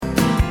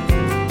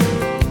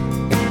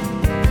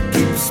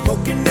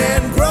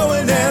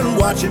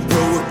watching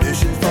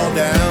prohibition fall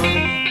down.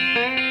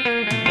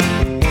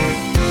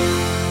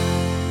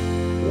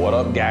 What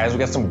up, guys? We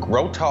got some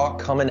Grow Talk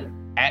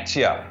coming at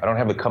you. I don't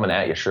have a coming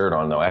at you shirt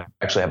on, though. I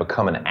actually have a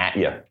coming at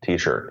you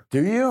t-shirt.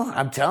 Do you?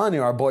 I'm telling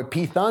you, our boy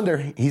P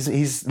Thunder,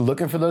 he's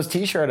looking for those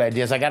t-shirt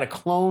ideas. I got a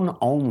clone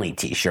only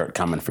t-shirt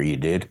coming for you,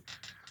 dude.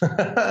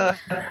 Am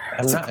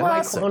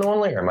I clone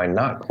only or am I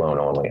not clone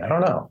only? I don't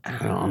know. I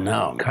don't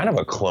know. Kind of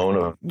a clone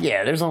of.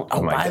 Yeah, there's a.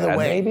 Oh, my by dad, the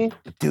way, maybe?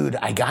 dude,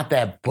 I got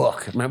that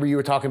book. Remember you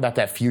were talking about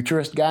that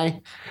futurist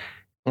guy?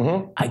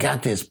 Mm-hmm. I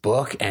got this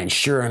book, and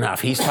sure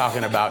enough, he's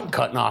talking about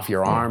cutting off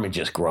your arm and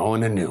just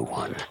growing a new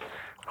one.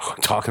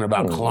 Talking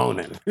about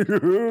cloning.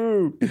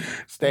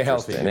 Stay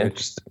healthy.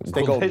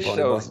 Stay golden. This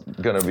show's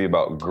going to be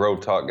about Grow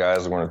Talk,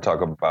 guys. We're going to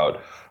talk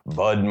about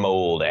bud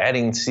mold,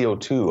 adding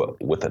CO2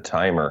 with a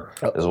timer,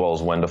 as well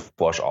as when to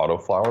flush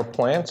autoflower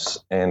plants,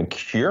 and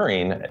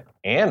curing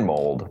and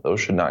mold. Those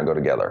should not go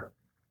together.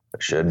 They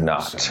should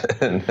not.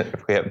 And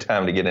if we have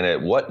time to get in it,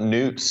 what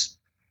newts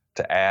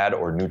to add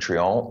or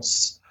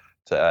nutrients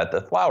at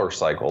the flower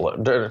cycle.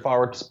 During the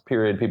flower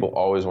period, people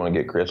always want to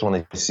get creative when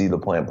they see the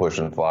plant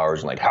pushing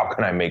flowers and like, how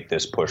can I make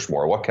this push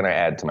more? What can I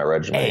add to my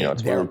regimen? Hey,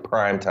 it's really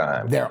prime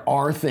time. There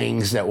are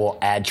things that will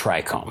add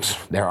trichomes.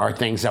 There are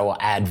things that will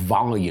add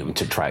volume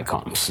to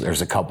trichomes.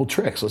 There's a couple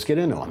tricks. Let's get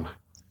into them.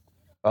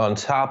 On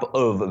top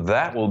of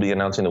that, we'll be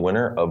announcing the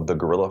winner of the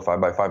Gorilla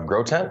 5x5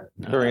 Grow Tent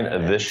during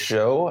this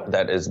show.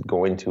 That is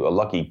going to a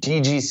lucky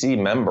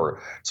DGC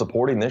member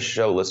supporting this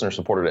show. Listener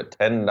supported at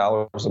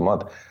 $10 a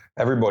month.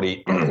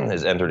 Everybody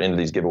is entered into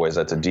these giveaways.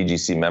 That's a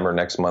DGC member.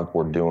 Next month,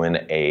 we're doing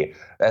a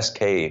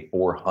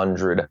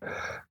SK400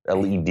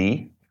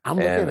 LED. I'm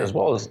looking at, as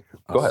well as,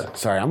 go ahead.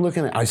 Sorry, I'm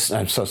looking at,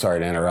 I'm so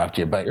sorry to interrupt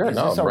you, but is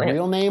this a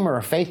real name or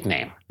a fake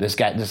name? This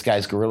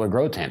guy's Gorilla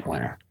Grow Tent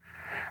winner.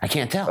 I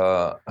can't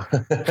tell.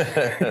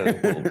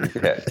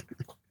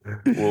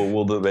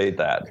 We'll debate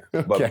that.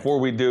 But before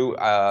we do,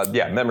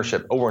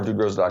 membership over on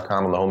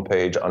dudegrows.com on the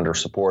homepage under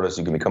support us.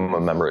 You can become a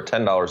member at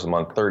 $10 a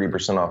month,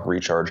 30% off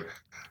recharge.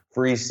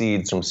 Free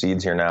seeds from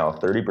Seeds Here Now,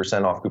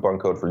 30% off coupon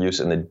code for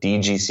use in the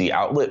DGC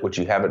outlet, which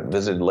you haven't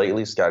visited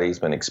lately. Scotty's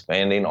been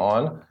expanding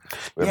on.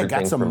 Yeah,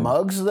 got some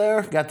mugs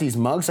there. Got these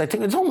mugs. I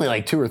think it's only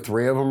like 2 or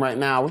 3 of them right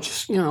now, which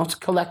is, it's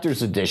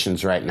collector's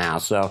editions right now.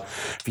 So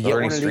if you get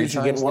one of these,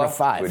 you get one of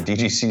 5. With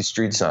DGC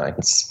street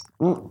signs.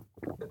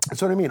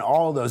 That's what I mean.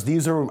 All of those.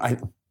 These are...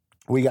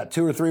 we got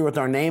 2 or 3 with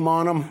our name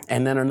on them,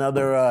 and then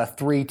another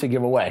 3 to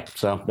give away.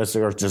 So that's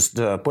just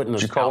putting.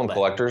 Did you call them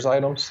collector's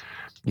items?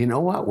 You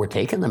know what? We're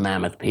taking the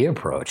Mammoth P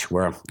approach,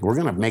 where we're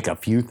going to make a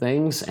few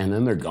things and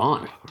then they're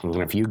gone. And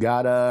if you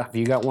got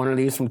one of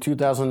these from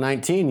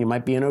 2019, you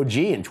might be an OG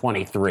in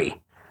 23.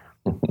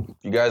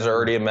 You guys are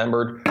already a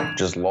member.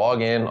 Just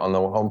log in on the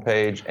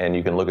homepage and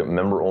you can look at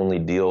member-only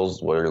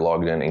deals where you're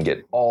logged in and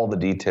get all the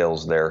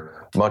details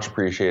there. Much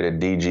appreciated,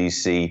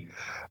 DGC.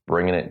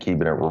 Bringing it,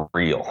 keeping it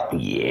real.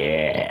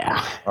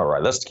 Yeah. All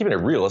right, let's keep it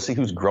real. Let's see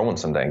who's growing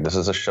some dank. This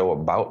is a show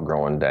about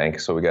growing dank.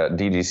 So we got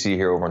DGC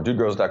here over on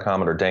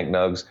dudegrows.com under Dank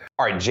Nugs.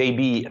 All right,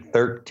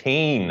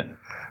 JB13.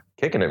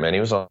 Kicking it, man. He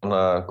was on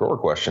Grower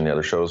Question the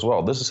other show as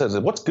well. This says,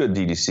 what's good,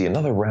 DGC?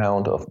 Another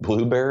round of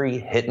blueberry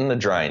hitting the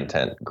drying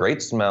tent.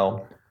 Great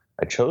smell.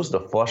 I chose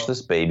to flush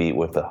this baby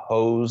with a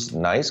hose,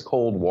 nice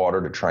cold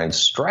water to try and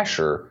stress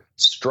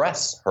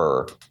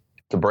her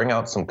to bring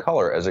out some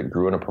color as it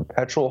grew in a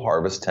perpetual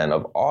harvest tent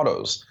of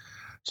autos.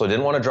 So I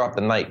didn't want to drop the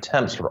night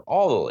temps for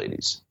all the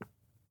ladies.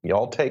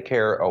 Y'all take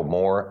care of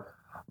more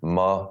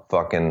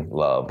motherfucking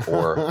love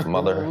or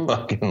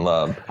motherfucking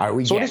love.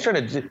 So what he's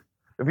trying to do,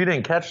 if you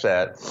didn't catch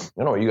that, I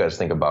don't know what you guys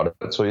think about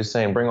it. So he's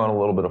saying bring on a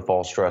little bit of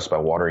false stress by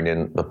watering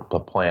in the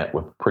plant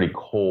with pretty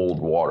cold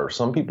water.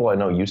 Some people I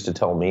know used to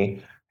tell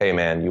me, hey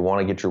man, you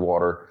want to get your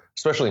water,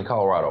 especially in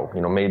Colorado,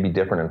 maybe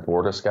different in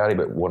Florida, Scotty,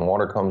 but when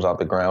water comes out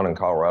the ground in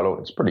Colorado,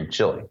 it's pretty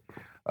chilly.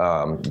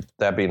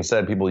 That being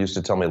said, people used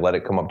to tell me, let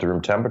it come up to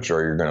room temperature,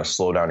 or you're going to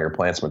slow down your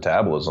plant's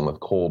metabolism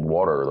with cold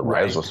water or the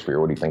rhizosphere.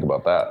 What do you think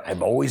about that?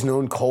 I've always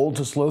known cold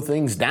to slow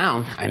things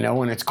down. I know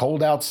when it's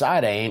cold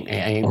outside, I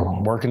ain't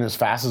working as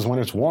fast as when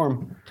it's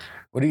warm.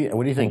 What do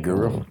you think,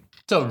 Guru?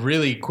 It's a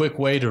really quick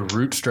way to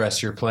root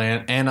stress your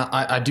plant. And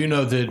I do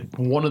know that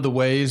one of the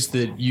ways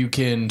that you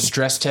can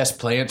stress test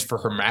plants for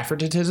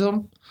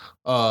hermaphroditism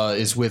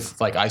is with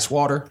like ice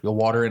water. You'll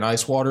water in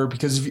ice water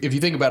because if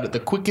you think about it, the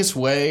quickest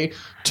way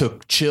to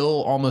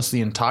chill almost the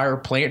entire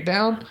plant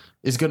down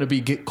is going to be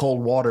get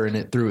cold water in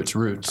it through its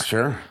roots.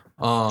 Sure.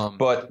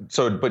 But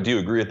do you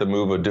agree with the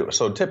move of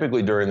so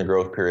typically during the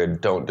growth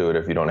period, don't do it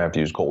if you don't have to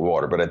use cold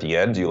water. But at the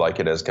end, do you like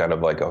it as kind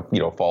of like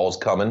fall's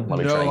coming? Let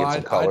me try and get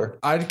some color.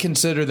 I'd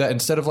consider that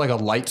instead of like a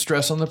light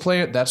stress on the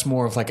plant, that's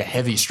more of like a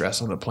heavy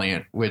stress on the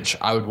plant, which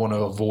I would want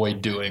to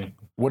avoid doing.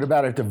 What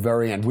about at the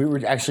very end? We were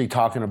actually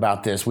talking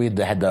about this. We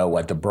had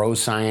the bro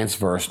science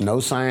versus no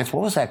science.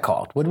 What was that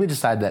called? What did we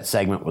decide that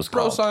segment was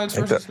called? Bro science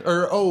versus,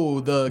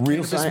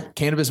 the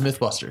cannabis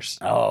Mythbusters.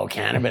 Oh,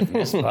 cannabis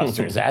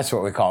Mythbusters. That's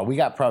what we call it. We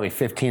got probably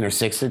 15 or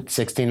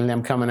 16 of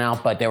them coming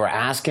out, but they were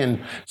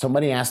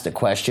somebody asked a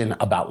question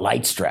about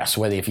light stress,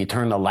 whether if you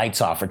turn the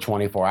lights off for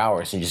 24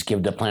 hours and just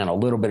give the plant a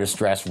little bit of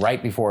stress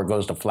right before it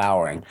goes to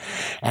flowering.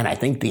 And I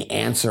think the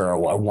answer,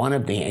 or one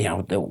of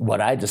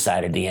what I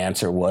decided the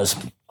answer was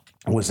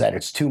that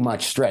it's too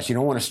much stress. You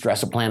don't want to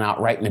stress a plant out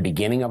right in the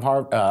beginning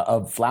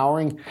of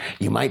flowering.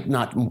 You might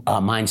not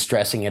mind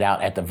stressing it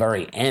out at the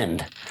very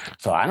end.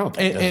 So I don't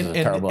think this is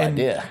a terrible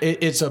idea.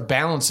 It's a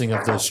balancing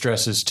of those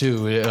stresses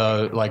too.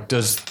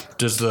 Does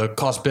the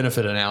cost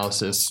benefit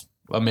analysis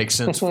make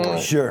sense for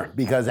it? Sure,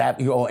 because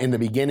in the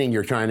beginning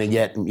you're trying to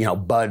get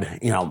bud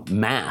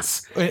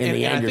mass. In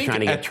the end, you're trying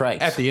to get trikes.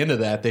 At the end of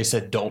that, they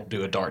said don't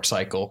do a dark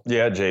cycle.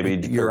 Yeah,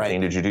 JB, you're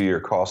right. Did you do your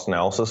cost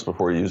analysis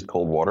before you used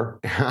cold water?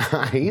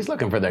 He's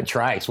looking for the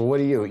trikes. Well, what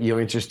are you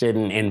interested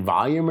in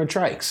volume or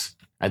trikes?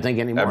 I think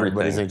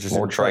everybody's interested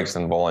more in trikes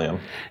than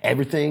volume.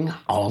 Everything,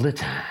 all the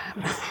time.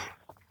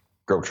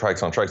 Grow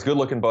trikes on trikes. Good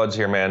looking buds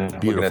here, man.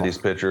 Beautiful. Looking at these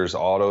pictures,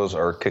 autos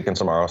are kicking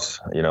some ass.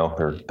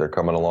 They're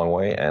coming a long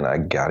way, and I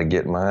got to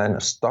get mine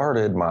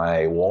started.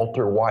 My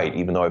Walter White,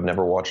 even though I've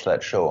never watched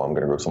that show, I'm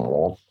going to grow some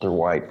Walter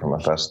White from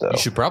Mephisto. You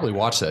should probably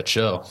watch that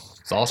show.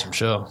 It's an awesome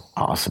show.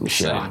 Awesome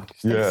show.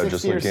 Yeah,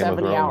 just like Game of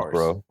Thrones,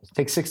 bro.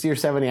 Take 60 or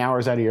 70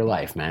 hours out of your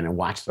life, man, and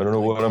watch. I don't know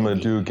what I'm going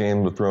to do.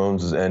 Game of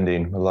Thrones is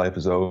ending. My life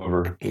is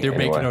over. They're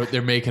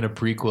making a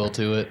prequel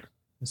to it.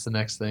 It's the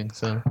next thing.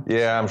 So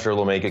yeah, I'm sure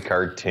they'll make a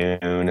cartoon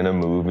and a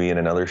movie and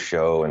another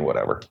show and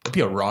whatever. It'd be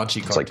a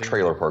raunchy cartoon. It's like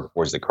Trailer Park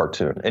Boys, the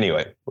cartoon.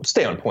 Anyway, let's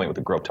stay on point with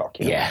the Grow Talk.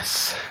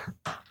 Yes.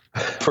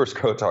 First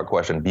Grow Talk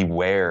question: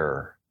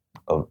 beware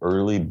of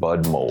early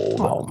bud mold.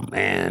 Oh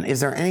man,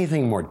 is there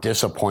anything more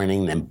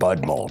disappointing than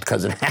bud mold?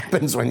 Because it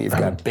happens when you've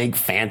got big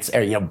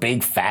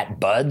fat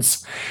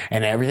buds,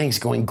 and everything's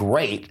going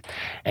great,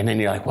 and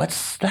then you're like,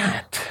 "What's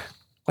that?"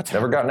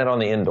 Never gotten it on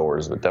the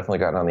indoors, but definitely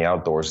gotten on the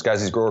outdoors.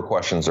 Guys, these grower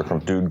questions are from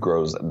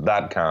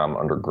dudegrows.com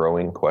under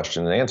growing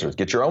question and answers.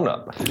 Get your own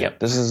up. Yep.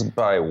 This is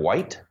by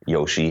White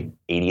Yoshi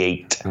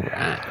 88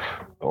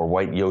 or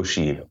White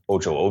Yoshi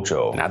Ocho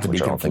Ocho. Not to be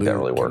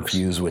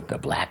confused with the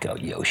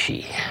Blackout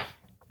Yoshi.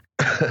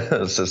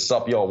 It says,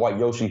 sup, y'all. White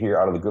Yoshi here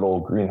out of the good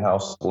old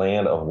greenhouse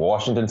land of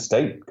Washington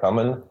State,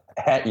 coming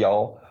at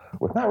y'all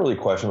with not really a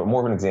question, but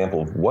more of an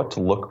example of what to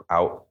look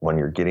out when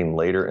you're getting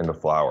later into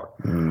flower.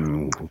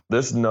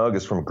 This nug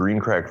is from Green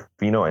Crack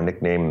Pheno. I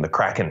nicknamed him the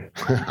Kraken.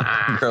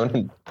 Grown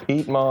in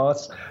peat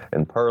moss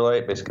and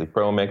perlite, basically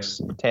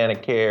ProMix,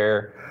 Botanic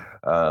Care.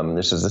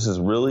 This is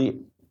really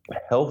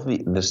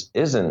healthy. This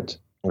isn't.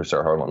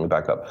 Sorry, hold on, let me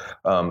back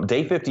up.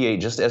 Day 58,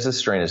 just as this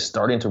strain is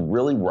starting to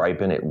really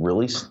ripen, it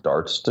really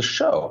starts to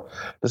show.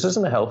 This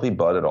isn't a healthy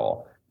bud at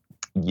all.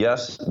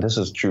 Yes, this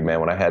is true, man.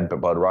 When I had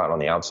bud rot on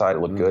the outside, it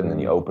looked good, and then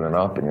you open it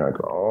up, and you're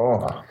like,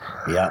 oh.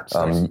 Yeah,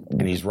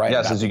 and he's right.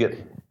 Yes, as you get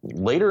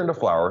later into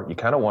flower, you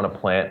kind of want a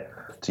plant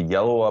to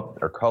yellow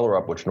up or color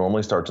up, which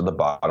normally starts at the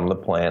bottom of the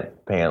plant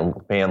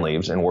fan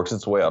leaves and works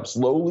its way up,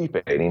 slowly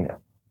fading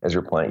as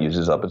your plant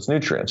uses up its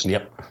nutrients.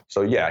 Yep.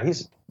 So, yeah,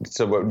 he's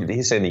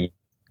saying the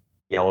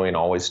yellowing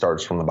always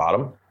starts from the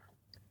bottom.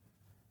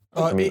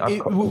 With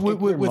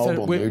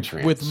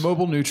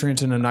mobile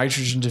nutrients and a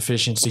nitrogen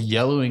deficiency,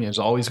 yellowing is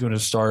always going to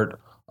start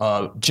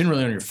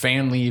generally on your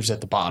fan leaves at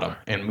the bottom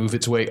and move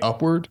its way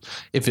upward.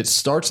 If it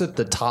starts at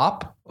the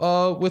top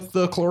with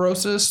the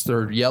chlorosis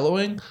or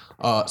yellowing,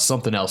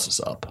 something else is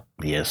up.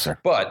 Yes, sir.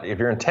 But if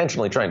you're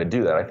intentionally trying to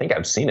do that, I think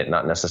I've seen it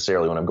not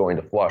necessarily when I'm going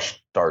to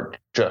flush start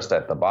just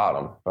at the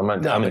bottom. I'm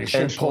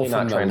intentionally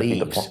not trying to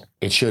feed the plant.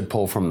 It should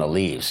pull from the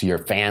leaves. Your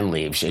fan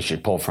leaves, it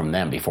should pull from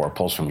them before it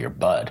pulls from your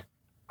bud.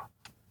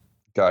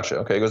 Gotcha.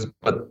 Okay. It goes,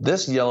 but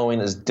this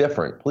yellowing is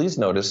different. Please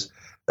notice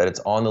that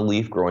it's on the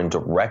leaf growing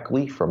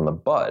directly from the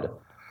bud.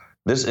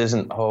 This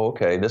isn't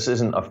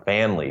a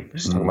fan leaf.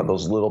 It's talking about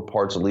those little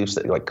parts of leaves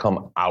that like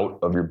come out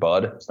of your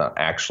bud. It's not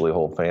actually a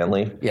whole fan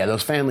leaf. Yeah,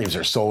 those fan leaves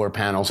are solar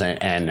panels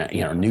and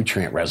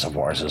nutrient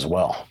reservoirs as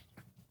well.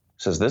 It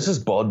says this is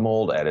bud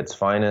mold at its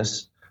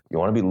finest. You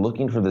want to be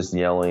looking for this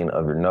yellowing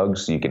of your nugs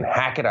so you can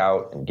hack it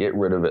out and get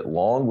rid of it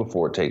long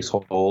before it takes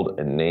hold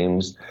and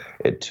names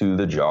it to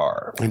the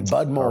jar. And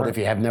bud mold, if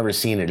you have never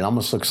seen it, it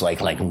almost looks like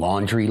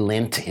laundry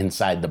lint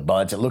inside the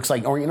buds. It looks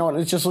like, or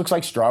it just looks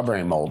like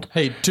strawberry mold.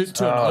 Hey,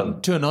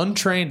 to an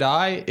untrained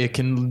eye, it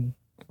can,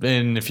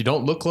 and if you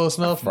don't look close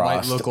enough,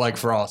 frost. It might look like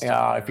frost.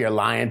 Yeah, if you're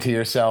lying to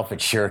yourself, it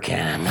sure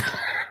can.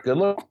 Good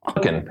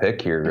looking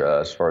pick here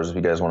as far as if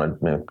you guys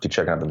want to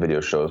check out the video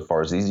show. As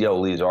far as these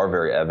yellow leaves are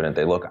very evident.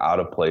 They look out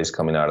of place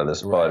coming out of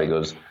this bud. It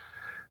goes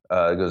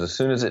as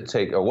soon as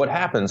what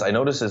happens, I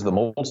notice is the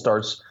mold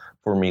starts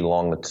for me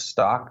along the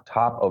stalk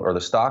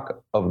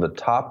of the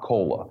top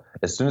cola.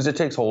 As soon as it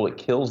takes hold, it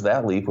kills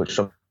that leaf, which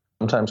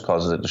sometimes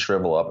causes it to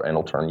shrivel up and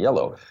it'll turn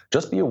yellow.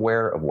 Just be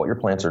aware of what your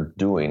plants are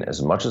doing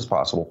as much as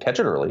possible. Catch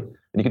it early, and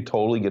you can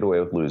totally get away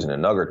with losing a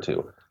nug or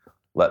two.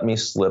 Let me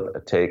slip a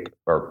take,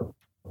 or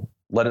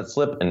let it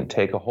slip and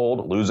take a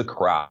hold, lose a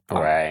crop.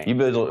 Right. Be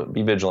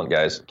vigilant,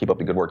 guys. Keep up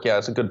the good work. Yeah,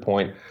 it's a good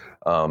point.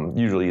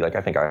 Usually, like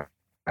I think I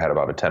had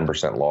about a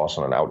 10% loss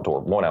on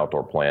one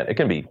outdoor plant. It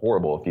can be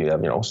horrible if you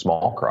have,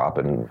 small crop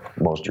and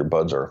most of your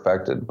buds are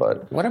affected.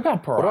 But what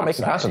about peroxide? What about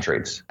making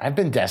concentrates? I've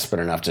been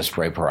desperate enough to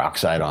spray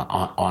peroxide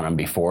on them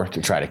before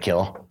to try to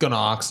kill. Gonna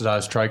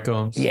oxidize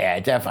trichomes.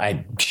 Yeah,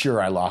 I'm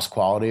sure I lost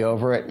quality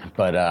over it,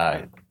 but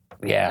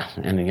yeah,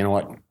 and you know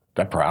what?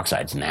 That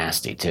peroxide's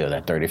nasty too.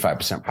 That 35%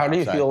 peroxide. How do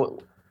you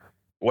feel?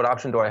 What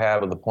option do I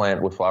have with the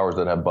plant with flowers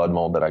that have bud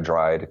mold that I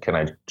dried?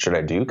 Should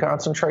I do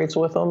concentrates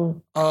with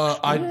them? Should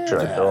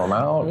I fill them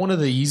out? One of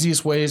the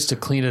easiest ways to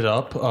clean it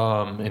up,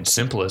 and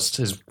simplest,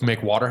 is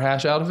make water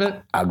hash out of it.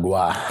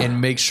 Agua.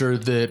 And make sure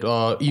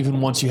that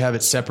even once you have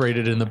it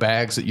separated in the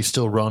bags, that you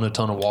still run a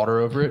ton of water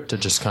over it to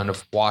just kind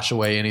of wash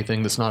away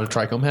anything that's not a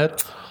trichome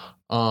head.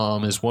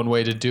 Is one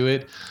way to do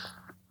it.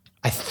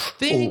 I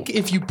think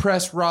if you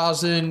press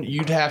rosin,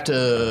 you'd have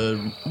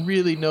to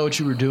really know what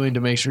you were doing to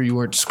make sure you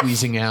weren't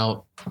squeezing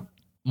out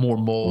more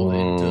mold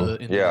into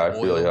yeah, the I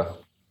feel oil. you.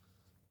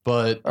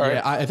 But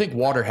I think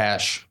water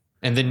hash,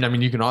 and then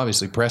you can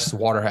obviously press the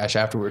water hash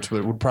afterwards, but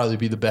it would probably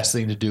be the best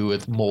thing to do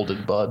with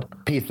molded bud.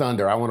 P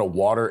Thunder, I want a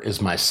water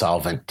is my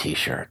solvent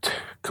T-shirt.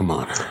 Come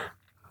on.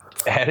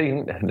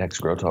 Next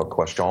Grow Talk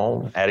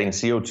question. Adding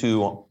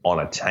CO2 on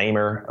a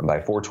timer by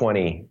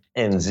 420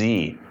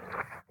 NZ.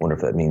 Wonder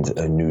if that means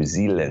New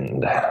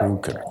Zealand.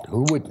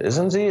 Who would? Is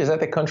NZ? Is that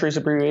the country's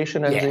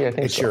abbreviation? NZ? Yeah, I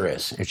think it sure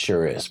is. It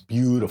sure is.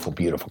 Beautiful,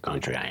 beautiful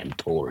country. I am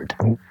toured.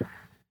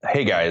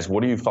 Hey guys,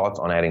 what are your thoughts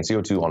on adding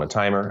CO2 on a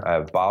timer? I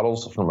have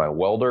bottles for my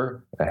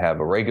welder. I have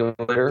a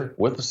regulator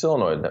with a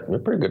solenoid. They're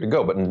pretty good to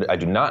go, but I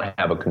do not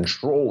have a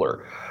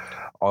controller.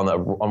 On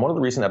one of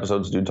the recent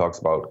episodes, dude talks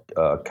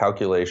about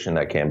calculation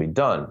that can be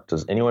done.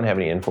 Does anyone have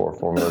any info or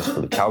formulas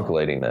for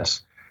calculating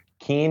this?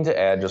 Keen to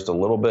add just a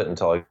little bit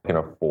until I can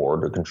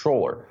afford a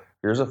controller.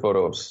 Here's a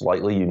photo of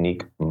slightly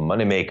unique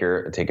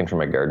moneymaker taken from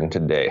my garden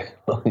today.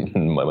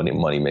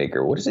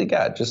 Moneymaker. What does he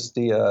got? Just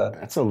the.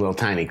 That's a little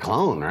tiny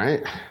clone,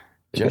 right?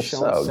 Just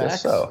showing sex?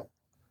 Guess so.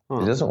 Huh.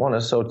 He doesn't want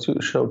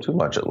to show too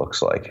much. It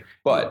looks like,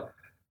 but.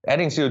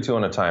 Adding CO2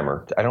 on a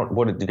timer.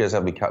 What did you guys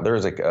have? There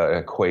is an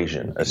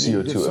equation, a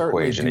CO2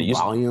 equation. It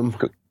volume.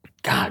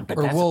 God, but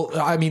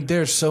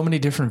there's so many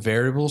different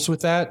variables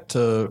with that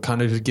to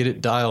kind of get it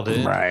dialed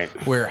in. Right.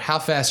 Where how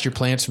fast your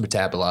plants are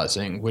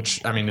metabolizing,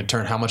 which, in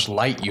turn, how much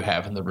light you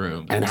have in the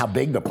room. And how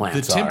big the plants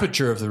are. The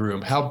temperature of the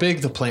room, how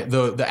big the plant,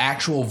 the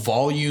actual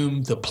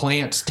volume the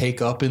plants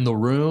take up in the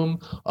room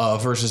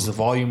versus the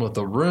volume of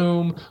the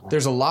room.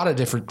 There's a lot of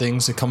different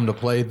things that come into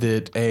play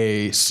that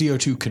a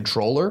CO2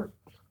 controller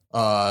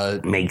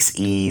makes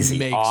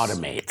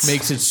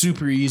it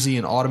super easy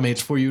and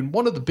automates for you. And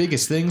one of the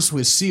biggest things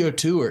with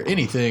CO2 or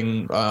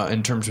anything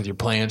in terms of your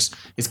plants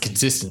is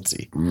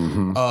consistency.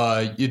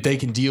 They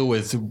can deal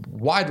with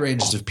wide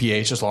ranges of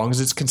pH as long as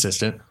it's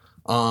consistent.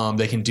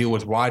 They can deal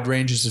with wide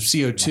ranges of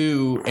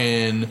CO2,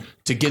 and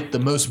to get the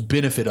most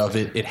benefit of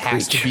it, it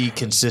has to be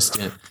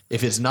consistent.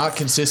 If it's not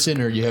consistent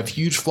or you have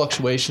huge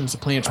fluctuations, the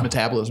plant's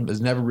metabolism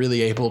is never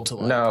really able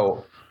to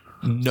know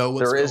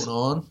what's going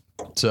on.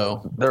 So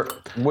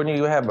when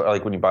you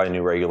buy a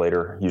new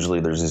regulator,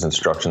 usually there's these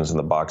instructions in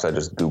the box. I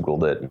just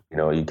Googled it.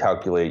 You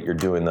calculate, you're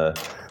doing the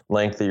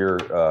length of your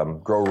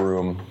grow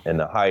room and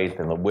the height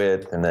and the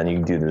width, and then you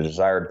do the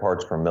desired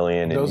parts per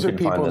million. Those are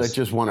people that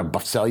just want to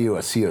sell you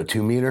a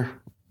CO2 meter.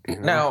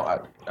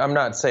 Now, I'm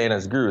not saying,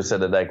 as Guru said,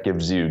 that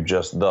gives you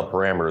just the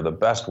parameter the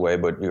best way,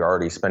 but you're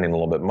already spending a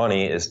little bit of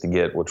money is to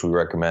get, which we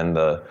recommend,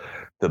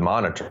 the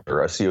monitor,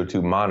 a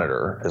CO2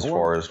 monitor, as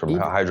far as from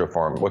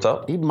Hydrofarm. What's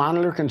up? Need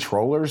monitor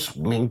controllers.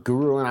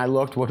 Guru and I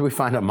looked. What do we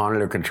find a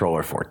monitor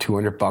controller for?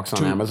 $200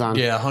 on Amazon?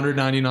 Yeah,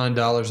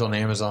 $199 on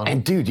Amazon.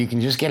 And dude, you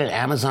can just get an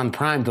Amazon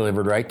Prime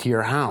delivered right to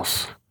your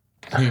house.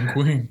 Wink,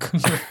 wink.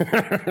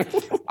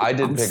 I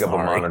did pick up a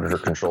monitor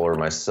controller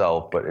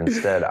myself, but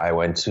instead I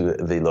went to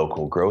the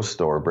local grow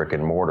store, brick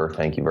and mortar.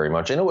 Thank you very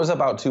much. And it was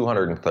about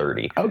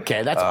 $230.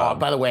 Okay, that's all.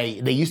 By the way,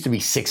 they used to be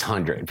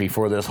 $600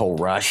 before this whole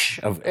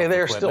rush of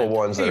there are still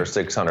ones that are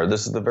 $600.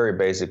 This is the very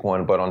basic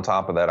one, but on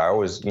top of that, I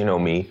always,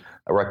 me,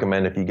 I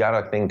recommend if you got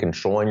a thing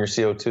controlling your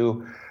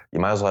CO2, you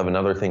might as well have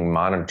another thing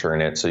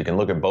monitoring it so you can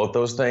look at both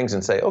those things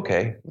and say,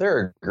 okay,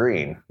 they're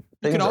green.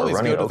 You can always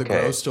go to the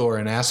grow store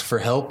and ask for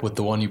help with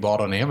the one you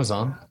bought on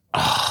Amazon.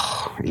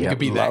 Oh, yeah,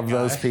 love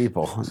those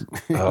people.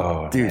 Dude,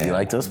 man. You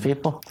like those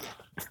people?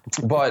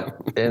 But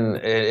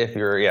if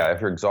you're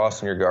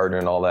exhausting your garden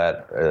and all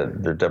that,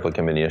 there definitely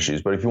can be any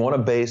issues. But if you want a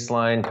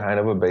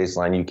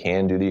baseline, you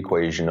can do the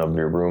equation of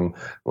your room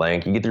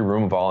length. You get your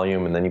room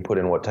volume, and then you put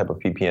in what type of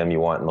ppm you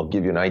want, and they'll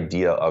give you an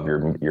idea of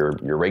your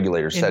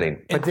regulator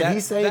setting. But did he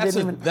say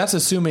that's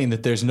assuming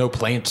that there's no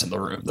plants in the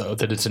room, though,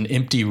 that it's an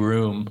empty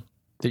room.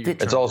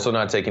 It's also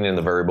not taking in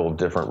the variable of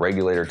different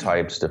regulator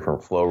types,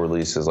 different flow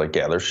releases.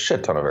 There's a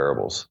shit ton of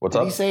variables. What's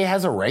up? Did he say he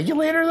has a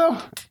regulator, though?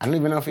 I don't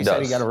even know if he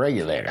said he got a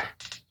regulator.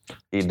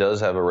 He does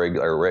have a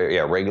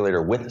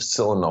regulator with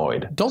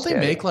solenoid. Don't they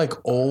make like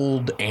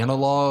old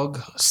analog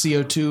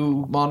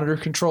CO2 monitor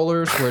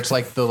controllers where it's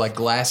like the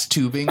glass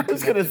tubing? I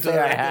was gonna say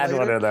I had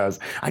one of those.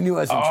 I knew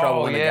I was in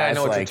trouble when the I guy's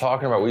know what you're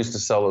talking about. We used to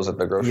sell those at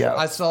the grocery shop.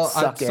 I saw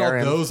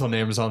those on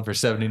Amazon for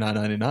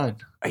 $79.99.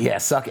 Yeah,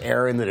 suck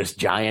air into this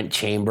giant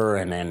chamber,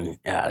 and then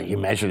you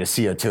measure the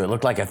CO2. It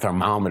looked like a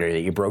thermometer that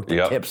you broke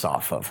the tips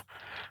off of.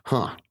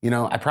 Huh.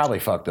 I probably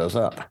fucked those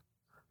up.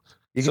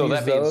 So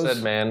that being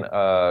said, man,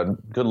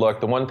 good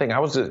luck. The one thing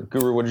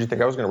Guru, what did you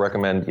think? I was going to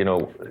recommend,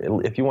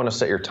 if you want to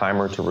set your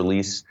timer to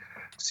release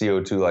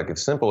CO2, like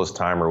its simplest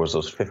timer was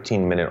those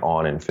 15-minute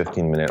on and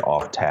 15-minute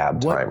off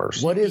tab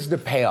timers. What is the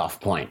payoff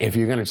point? If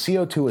you're going to,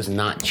 CO2 is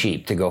not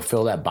cheap to go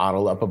fill that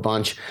bottle up a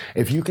bunch.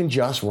 If you can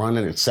just run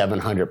it at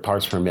 700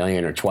 parts per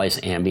million or twice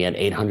ambient,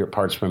 800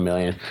 parts per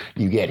million,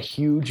 you get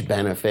huge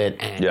benefit.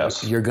 And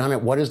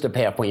what is the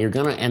payoff point? You're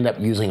going to end up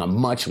using a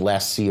much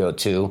less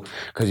CO2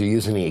 because you're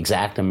using the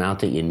exact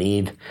amount that you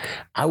need.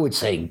 I would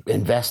say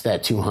invest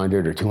that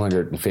 $200 or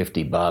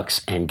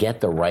 $250 and get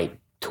the right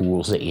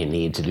tools that you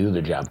need to do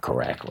the job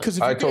correctly.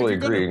 I totally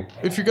agree.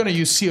 If you're going to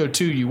use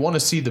CO2, you want to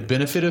see the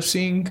benefit of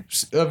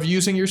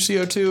using your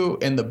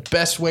CO2, and the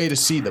best way to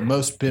see the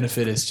most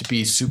benefit is to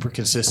be super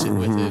consistent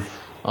with it,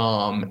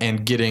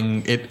 and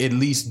getting it at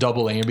least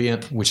double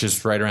ambient, which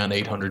is right around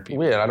 800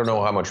 people. Yeah, I don't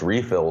know how much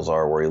refills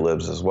are where he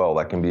lives as well.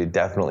 That can be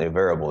definitely a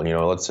variable.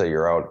 Let's say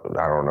you're out,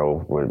 I don't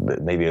know,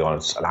 maybe on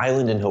an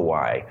island in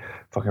Hawaii.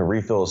 Fucking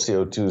refill of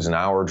CO2 is an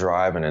hour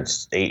drive and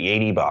it's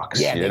 $80.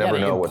 Yeah, you never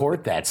know.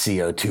 Import that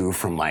CO2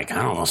 from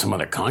some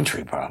other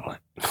country probably.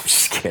 I'm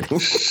just kidding.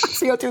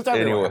 CO2's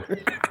everywhere.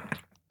 Anyway,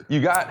 you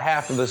got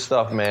half of this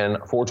stuff, man.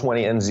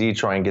 420NZ,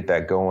 try and get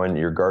that going.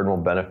 Your garden will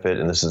benefit,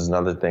 and this is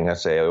another thing I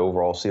say.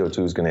 Overall,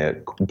 CO2 is going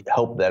to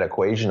help that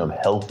equation of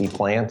healthy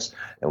plants,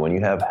 and when you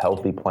have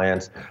healthy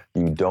plants,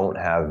 you don't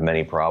have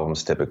many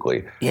problems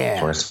typically. Yeah.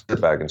 So when I sit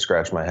back and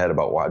scratch my head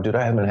about why, dude,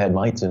 I haven't had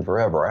mites in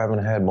forever. I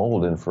haven't had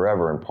mold in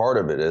forever, and part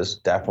of it is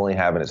definitely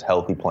having as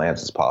healthy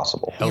plants as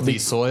possible. Healthy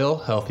soil,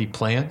 healthy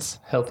plants,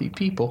 healthy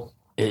people.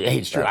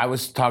 It's true. I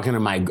was talking to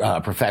my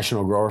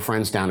professional grower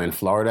friends down in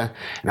Florida,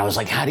 and I was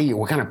like,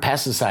 what kind of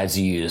pesticides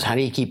do you use? How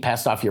do you keep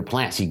pests off your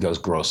plants? He goes,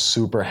 grow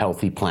super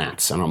healthy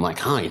plants. And I'm like,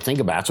 you think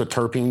about it. That's what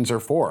terpenes are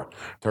for.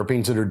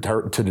 Terpenes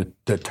are to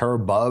deter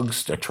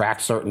bugs, to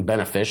attract certain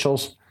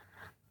beneficials.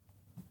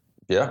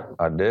 Yeah,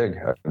 I dig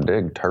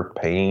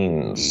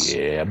terpenes.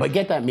 Yeah, but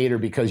get that meter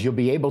because you'll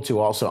be able to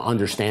also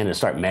understand and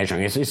start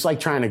measuring. It's like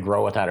trying to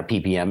grow without a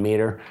ppm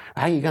meter.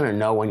 How are you going to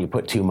know when you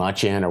put too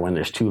much in or when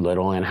there's too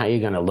little in? How are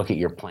you going to look at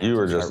your plants? You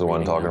were just the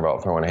one talking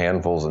about throwing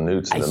handfuls of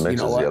newts in the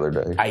mixes the other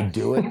day. I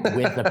do it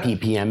with a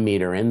ppm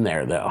meter in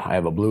there, though. I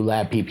have a Blue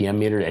Lab ppm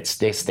meter that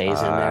stays in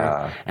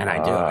there, and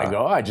I do.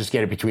 I just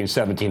get it between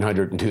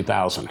 1,700 and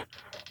 2,000.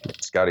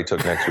 Scotty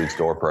took next week's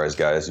door prize,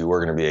 guys. You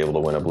were going to be able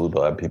to win a Blue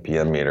Lab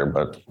ppm meter,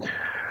 but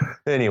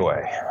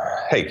anyway.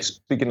 Hey,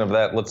 speaking of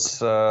that,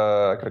 let's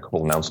I got a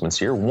couple announcements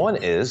here. One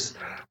is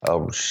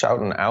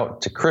shouting out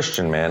to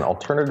Christian, man.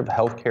 Alternative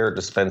Healthcare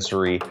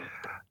Dispensary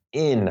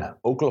in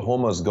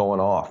Oklahoma's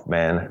going off,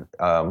 man.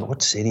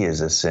 What city is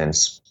this in?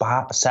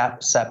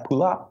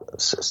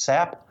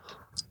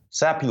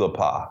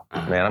 Sapulapa.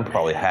 Man, I'm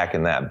probably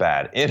hacking that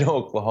bad. In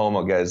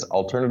Oklahoma, guys,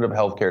 Alternative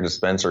Healthcare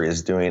Dispensary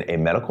is doing a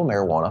medical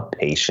marijuana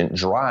patient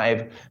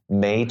drive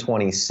May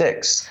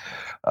 26th,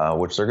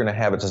 which they're going to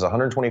have. It says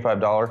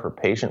 $125 for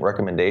patient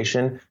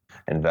recommendation,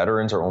 and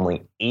veterans are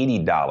only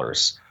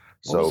 $80.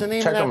 So what's the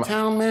name check of that them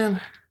town, man?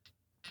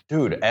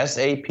 Dude,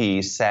 SAP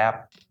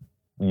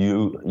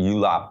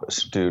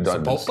ULAP. Dude,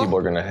 people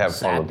are going to have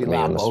fun with me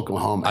on this.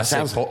 Oklahoma. I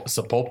said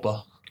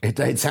Sapulpa.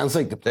 It sounds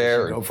like the place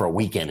you go for a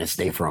weekend and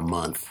stay for a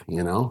month,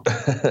 Well,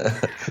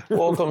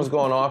 Oklahoma's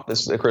going off.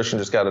 Christian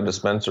just got a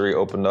dispensary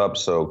opened up,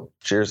 so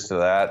cheers to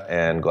that,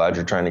 and glad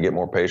you're trying to get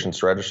more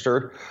patients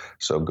registered.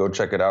 So go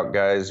check it out,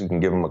 guys. You can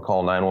give them a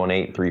call,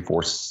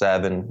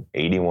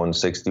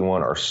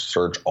 918-347-8161, or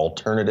search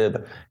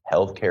Alternative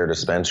Healthcare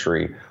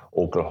Dispensary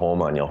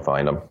Oklahoma, and you'll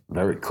find them.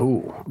 Very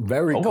cool.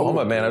 Very Oklahoma,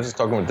 cool. man. I was just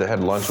talking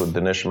had lunch with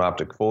Dinesh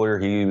Moptic Fuller.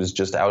 He was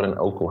just out in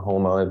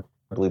Oklahoma.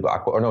 I believe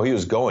he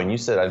was going. You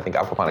said, I think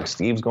Aquaponics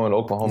Steve's going to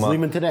Oklahoma. He's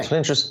leaving today. It's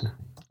interesting.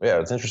 Yeah,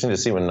 it's interesting to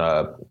see when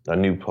a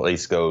new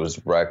place goes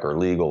rec or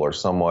legal or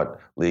somewhat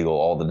legal,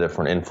 all the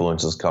different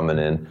influences coming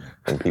in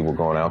and people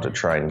going out to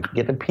try and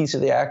get a piece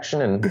of the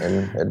action and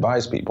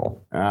advise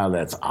people. Oh,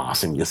 that's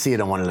awesome. You'll see it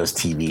on one of those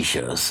TV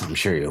shows. I'm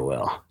sure you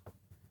will.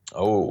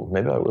 Oh,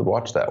 maybe I would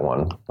watch that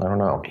one. I don't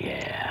know.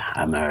 Yeah,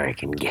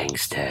 American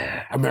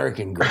Gangster.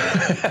 American Greed.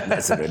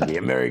 That's what it would be.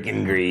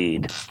 American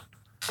Greed.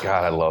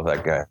 God, I love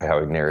that guy, how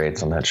he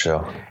narrates on that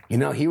show.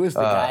 He was the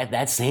guy,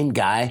 that same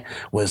guy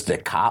was the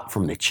cop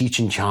from the Cheech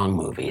and Chong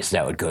movies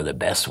that would go, the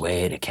best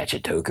way to catch a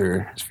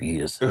toker is for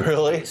you to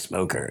really?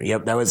 Smoker.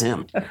 Yep, that was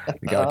him. The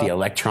guy with the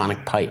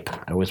electronic pipe.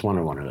 I always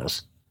wanted one of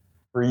those.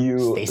 For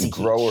you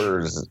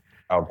growers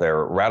out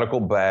there,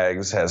 Radical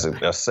Bags has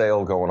a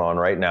sale going on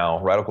right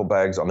now. Radical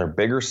Bags on their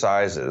bigger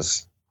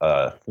sizes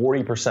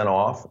 40%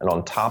 off. And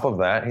on top of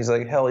that, he's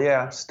like, hell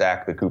yeah,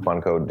 stack the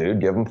coupon code,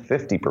 dude. Give them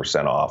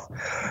 50% off.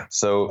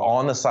 So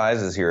on the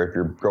sizes here, if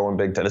you're growing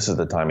big, this is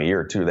the time of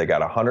year too. They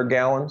got 100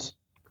 gallons,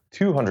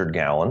 200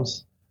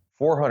 gallons,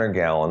 400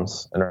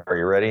 gallons, and are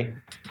you ready?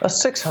 A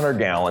 600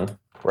 gallon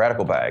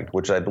radical bag,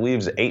 which I believe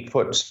is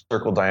 8-foot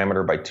circle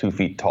diameter by 2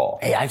 feet tall.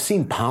 Hey, I've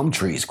seen palm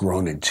trees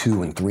grown in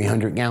 200 and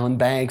 300 gallon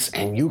bags,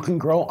 and you can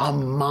grow a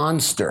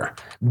monster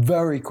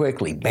very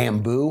quickly.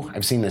 Bamboo,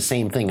 I've seen the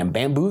same thing, and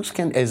bamboo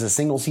is a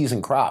single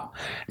season crop.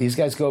 These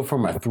guys go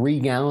from a 3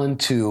 gallon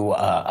to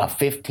a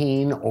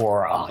 15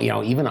 or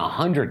even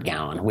 100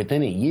 gallon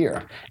within a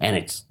year, and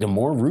it's the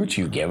more roots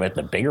you give it,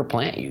 the bigger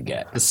plant you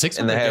get. The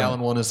 600 gallon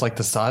one is like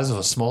the size of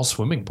a small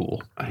swimming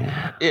pool.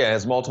 Yeah, it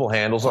has multiple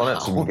handles on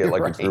it, so you can get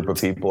like a group of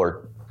people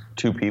or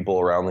 2 people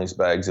around these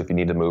bags if you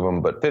need to move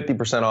them. But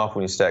 50% off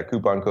when you stack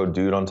coupon code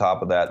DUDE on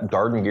top of that.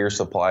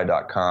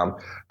 GardenGearSupply.com.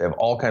 They have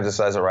all kinds of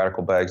size of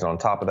radical bags. And on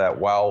top of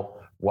that, while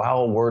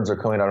words are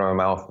coming out of my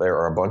mouth, there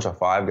are a bunch of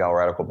 5-gallon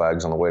radical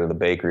bags on the way to the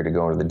bakery to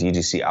go into the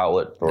DGC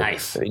outlet. For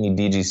nice. Any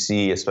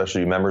DGC,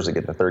 especially members that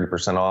get the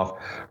 30% off,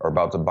 are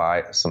about to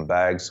buy some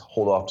bags.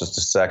 Hold off just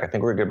a sec. I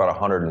think we're going to get about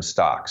 100 in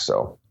stock.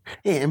 So.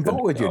 Yeah, and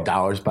vote with your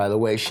dollars, by the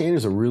way. Shane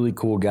is a really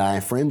cool guy,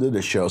 friend of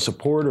the show,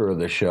 supporter of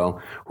the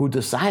show, who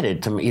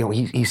decided to, he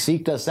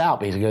seeked us out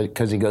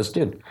because he goes,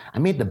 dude, I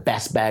made the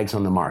best bags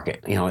on the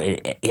market.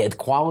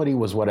 Quality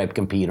was what I'd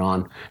compete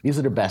on. These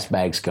are the best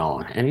bags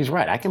going. And he's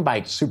right. I can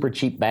buy super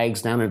cheap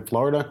bags down in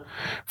Florida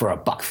for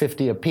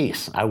 $1.50 a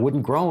piece. I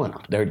wouldn't grow in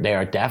them. They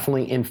are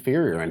definitely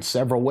inferior in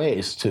several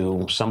ways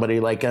to somebody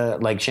like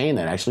Shane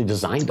that actually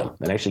designed them,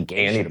 that actually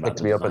gave a shit about them. And he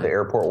picked me up at the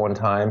airport one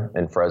time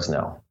in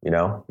Fresno.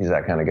 He's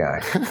that kind of guy.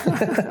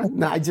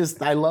 No,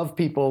 I love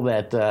people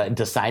that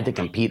decide to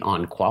compete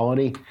on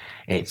quality.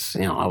 It's,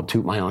 I'll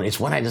toot my own. It's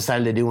what I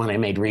decided to do when I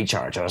made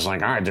Recharge. I was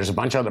like, all right, there's a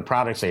bunch of other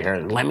products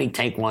here. Let me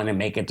take one and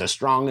make it the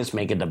strongest,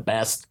 make it the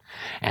best.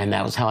 And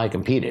that was how I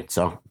competed.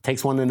 So it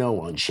takes one to know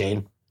one,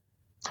 Shane.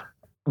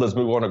 Let's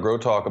move on to Grow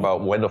Talk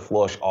about when to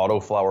flush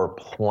autoflower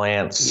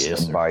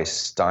plants by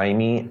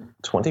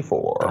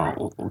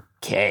Stymie24.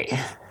 Okay.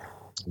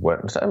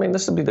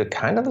 This would be the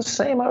kind of the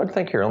same, I would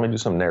think. Here, let me do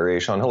some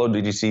narration. Hello,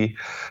 DGC.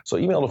 So I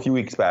emailed a few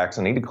weeks back,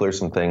 so I need to clear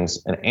some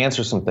things and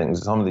answer some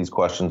of these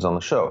questions on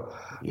the show.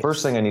 Yes.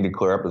 First thing I need to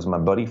clear up is my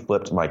buddy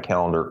flipped my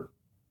calendar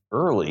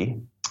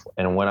early,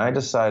 and when I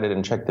decided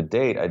and checked the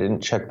date, I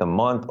didn't check the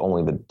month,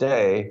 only the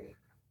day,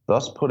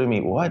 thus putting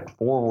me,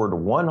 forward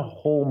 1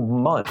 whole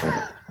month.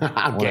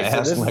 Okay,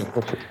 so this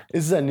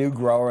is a new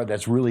grower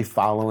that's really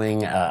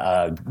following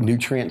a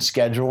nutrient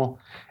schedule.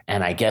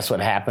 And I guess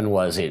what happened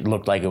was it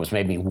looked like it was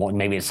maybe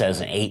it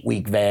says an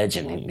 8-week veg,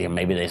 and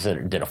maybe they said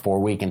it did a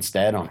 4-week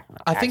instead.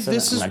 I think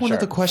this is one of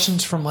the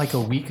questions from like a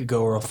week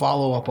ago or a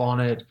follow-up on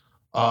it,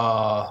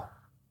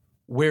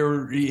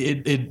 where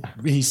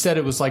he said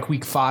it was like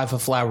week 5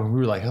 of flower, and we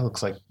were like, it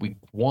looks like week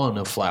 1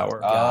 of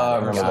flower. I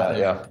remember that,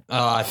 yeah.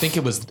 I think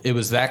it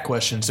was that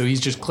question. So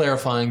he's just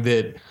clarifying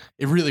that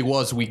it really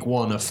was week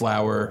 1 of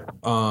flower.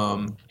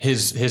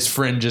 His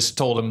friend just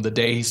told him the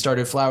day he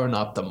started flower,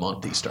 not the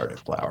month he started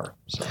flower.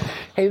 So.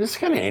 Hey, this is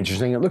kind of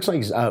interesting. It looks like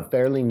he's a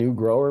fairly new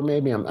grower,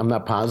 maybe. I'm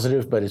not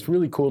positive, but it's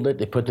really cool that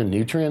they put the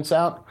nutrients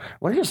out.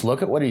 When you just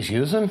look at what he's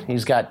using,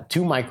 he's got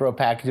 2 micro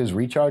packages,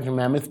 Recharge and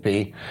Mammoth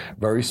P.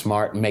 Very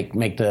smart.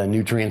 Make the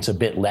nutrients a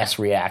bit less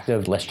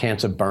reactive, less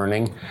chance of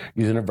burning.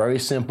 Using a very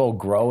simple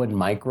grow and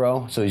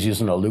micro. So he's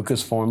using a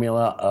Lucas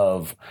formula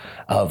of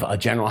a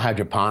General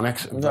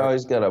Hydroponics. No,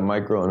 he's got a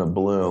micro and a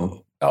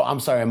bloom. Oh,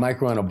 I'm sorry, a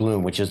micro and a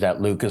bloom, which is that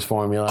Lucas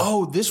formula.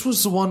 Oh, this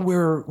was the one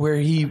where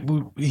he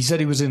said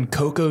he was in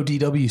Cocoa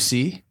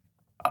DWC.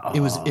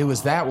 It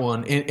was that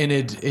one, and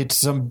it's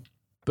some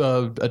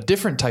a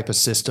different type of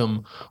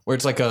system where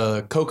it's like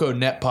a cocoa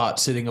net pot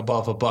sitting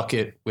above a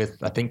bucket with,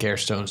 I think, air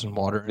stones and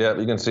water. Yeah,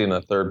 you can see in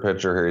the third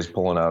picture here, he's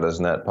pulling out his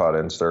net pot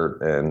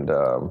insert, and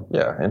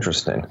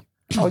interesting.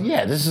 Oh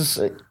yeah, this is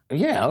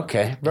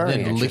okay. Very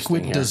and then interesting.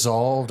 Liquid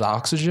dissolved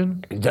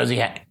oxygen. Does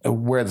he?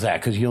 Where's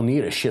that? Because you'll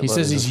need a shitload. He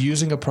says he's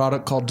using a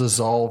product called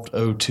Dissolved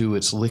O2.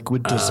 It's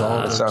liquid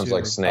dissolved. That sounds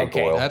like snake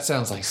oil. That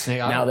sounds like snake.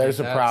 Now there's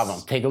a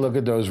problem. Take a look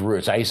at those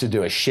roots. I used to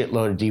do a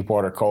shitload of deep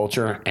water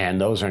culture, and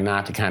those are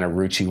not the kind of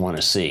roots you want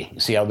to see.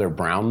 See how they're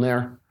brown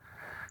there?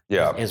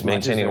 Yeah,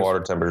 maintaining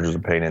water temperature is a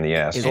pain in the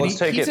ass. So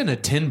he's in a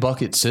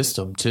 10-bucket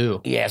system, too.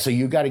 Yeah, so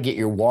you got to get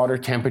your water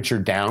temperature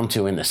down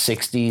to in the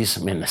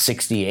 60s, in the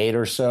 68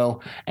 or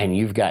so, and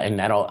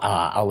that'll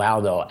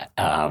allow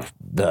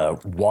the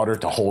water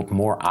to hold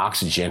more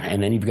oxygen,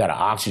 and then you've got to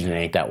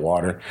oxygenate that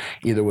water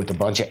either with a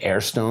bunch of air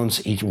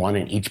stones, each one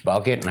in each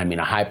bucket, and I mean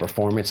a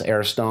high-performance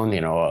air stone,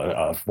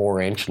 a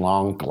 4-inch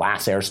long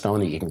glass air stone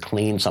that you can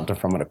clean, something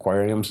from an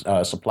aquarium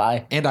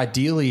supply. And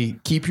ideally,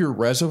 keep your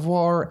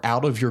reservoir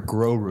out of your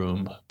grow room.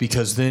 room,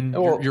 because then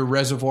your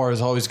reservoir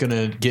is always going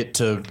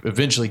to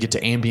eventually get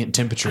to ambient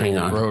temperature in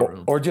your grow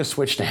room. Or just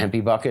switch to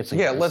Hempy buckets.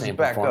 Yeah, let's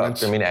back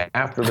up. I mean,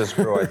 after this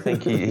grow, I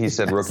think he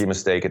said rookie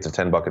mistake. It's a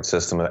 10-bucket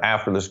system.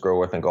 After this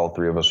grow, I think all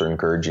three of us are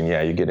encouraging.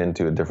 Yeah, you get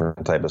into a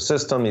different type of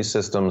system. These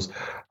systems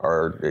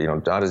are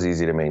not as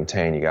easy to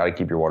maintain. You got to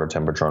keep your water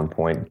temperature on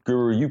point.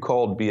 Guru, you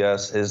called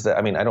BS. Is that?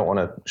 I mean, I don't want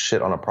to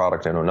shit on a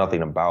product I know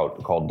nothing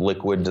about called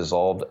liquid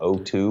dissolved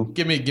O2.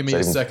 Give me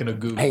a second of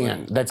Google. Hang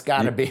on, that's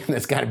got to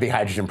be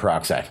hydrogen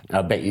peroxide.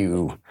 I bet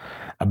you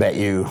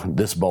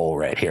this bowl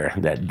right here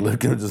that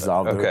liquid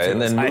dissolved. Okay,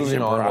 and then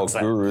moving on while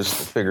peroxide. Guru's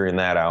figuring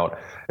that out.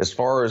 As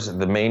far as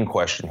the main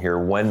question here,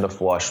 when to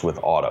flush with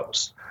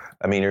autos.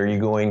 I mean, are you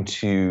going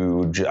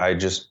to, or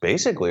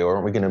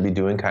aren't we going to be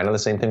doing kind of the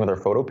same thing with our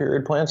photo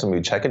period plants? And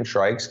we checking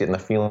strikes, getting the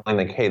feeling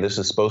like, hey, this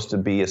is supposed to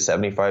be a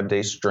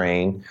 75-day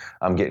strain.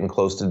 I'm getting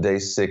close to day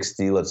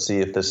 60. Let's see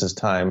if this is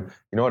time.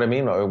 You know what I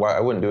mean? I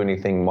wouldn't do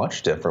anything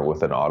much different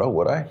with an auto,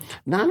 would I?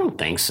 No, I don't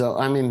think so.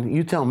 I mean,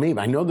 you tell me.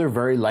 I know they're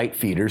very light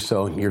feeders,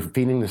 so you're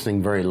feeding this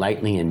thing very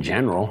lightly in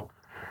general.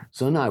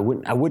 So no,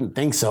 I wouldn't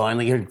think so. I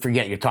mean, you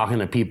forget you're talking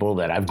to people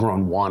that I've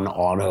grown one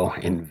auto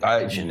in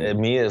veg.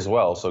 Me as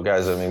well. So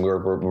guys, I mean,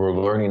 we're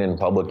learning in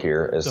public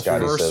here, as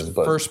Scotty says.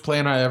 But first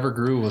plant I ever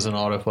grew was an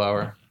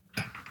autoflower.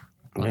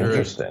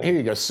 Interesting. Here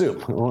you go,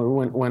 Soup.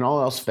 When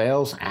all else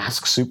fails,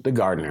 ask Soup the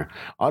gardener.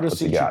 Auto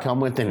seeds should come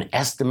with an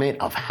estimate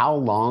of how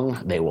long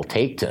they will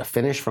take to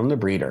finish from the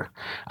breeder.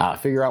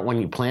 Figure out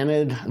when you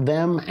planted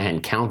them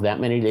and count that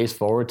many days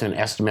forward to an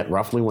estimate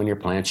roughly when your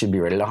plant should be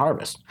ready to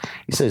harvest.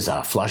 He says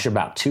flush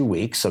about 2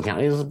 weeks. So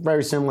it's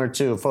very similar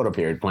to a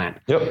photoperiod plant.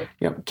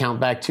 Yep. Count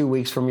back 2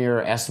 weeks from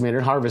your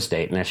estimated harvest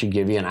date, and that should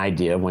give you an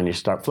idea of when you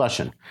start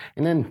flushing.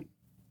 And then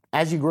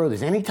as you grow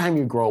this, anytime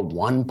you grow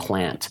one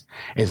plant,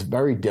 it's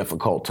very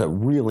difficult to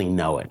really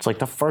know it. It's like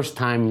the first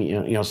time,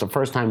 it's the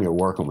first time you're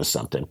working with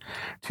something.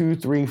 2,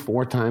 3,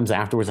 4 times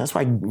afterwards. That's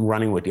why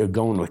going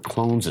with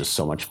clones is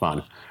so much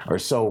fun, or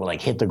so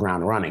like hit the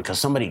ground running, because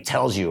somebody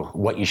tells you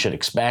what you should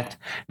expect.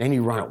 Then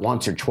you run it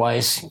once or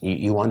twice,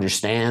 you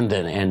understand,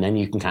 and then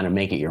you can kind of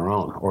make it your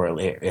own, or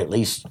at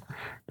least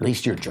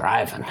you're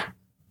driving.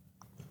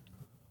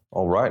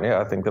 All right, yeah,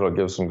 I think that'll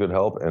give some good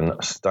help. And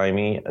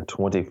Stymie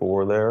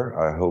 24 there,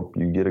 I hope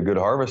you get a good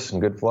harvest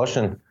and good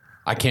flushing.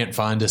 I can't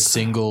find a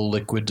single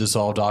liquid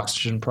dissolved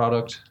oxygen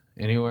product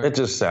anywhere. It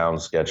just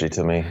sounds sketchy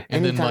to me.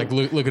 And then, like,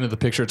 looking at the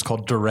picture, it's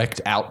called direct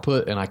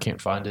output, and I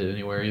can't find it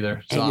anywhere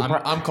either. So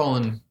I'm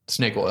calling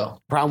snake oil.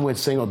 Problem with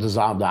single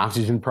dissolved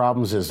oxygen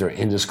problems is they're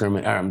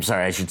indiscriminate.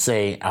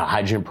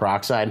 Hydrogen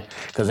peroxide,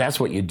 because that's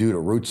what you do to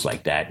roots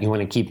like that. You want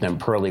to keep them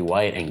pearly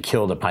white and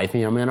kill the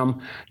pythium in them.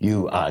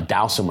 You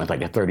douse them with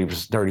like a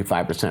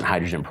 35%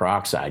 hydrogen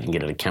peroxide. You can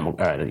get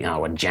it at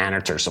a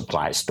janitor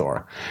supply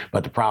store.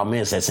 But the problem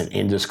is that's an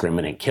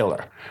indiscriminate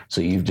killer. So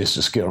you've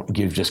just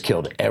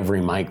killed every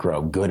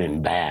microbe, good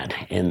and bad,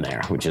 in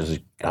there, which is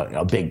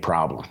a big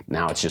problem.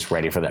 Now it's just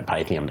ready for that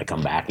pythium to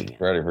come back again.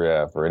 Ready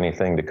for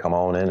anything to come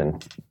on in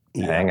and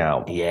hang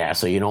out. Yeah,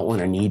 so you don't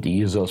want to need to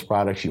use those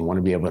products. You want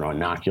to be able to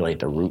inoculate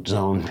the root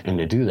zone. And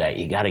to do that,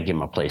 you got to give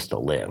them a place to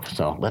live.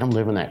 So let them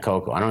live in that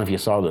cocoa. I don't know if you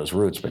saw those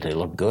roots, but they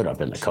look good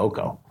up in the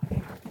cocoa.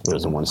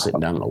 There's the one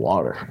sitting down in the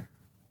water.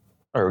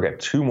 All right, we got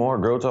 2 more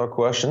Grow Talk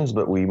questions,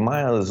 but we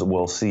might as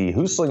well see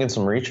who's slinging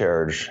some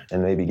recharge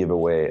and maybe give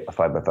away a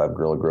 5x5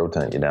 Gorilla Grow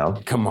Tent. You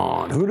down? Come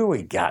on, who do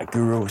we got,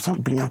 Guru?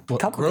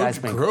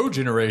 Grow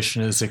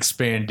Generation is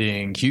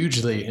expanding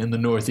hugely in the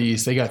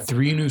Northeast. They got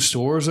 3 new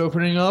stores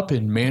opening up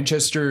in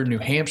Manchester, New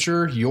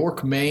Hampshire,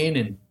 York, Maine,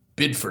 and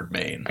Bidford,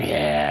 Maine.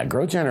 Yeah,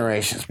 Grow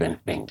Generation's been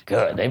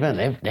good. They've been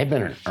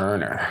an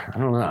earner. I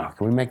don't know.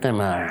 Can we make them?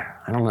 I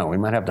don't know. We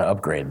might have to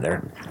upgrade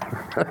there.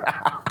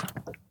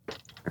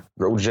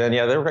 GrowGen,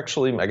 yeah, they're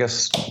actually, I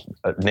guess,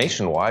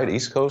 nationwide,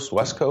 East Coast,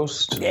 West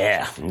Coast.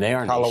 Yeah, they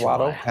are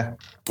Colorado. nationwide.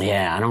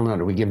 Yeah, I don't know.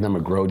 Do we give them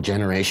a Grow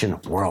Generation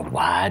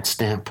worldwide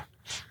stamp?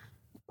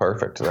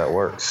 Perfect. That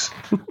works.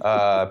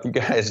 If you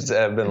guys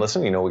have been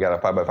listening, we got a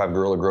 5x5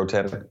 Gorilla Grow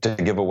Tent to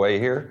give away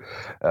here.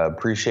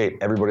 Appreciate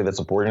everybody that's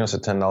supporting us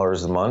at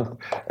 $10 a month,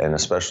 and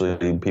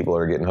especially people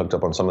that are getting hooked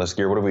up on some of this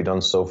gear. What have we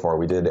done so far?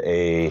 We did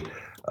a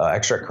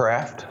Extract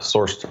Craft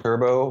Source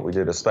Turbo. We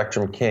did a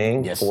Spectrum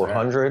King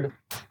 400. Sir.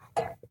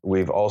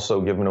 We've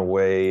also given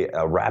away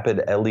a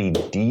Rapid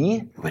LED,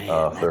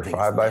 their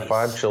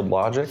 5x5 chilled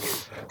logic.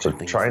 So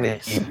trying to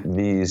keep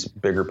these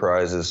bigger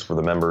prizes for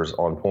the members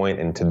on point.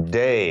 And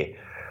today,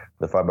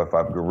 the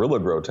 5x5 Gorilla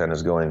Grow Tent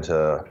is going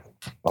to,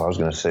 I was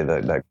going to say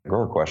that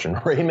grower question,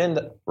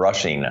 Raymond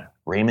Rushing. All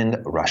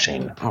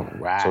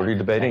right. So what are you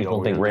debating? You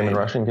don't think Raymond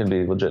Rushing could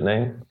be a legit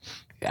name?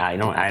 I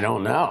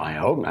don't know. I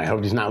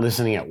hope he's not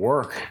listening at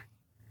work.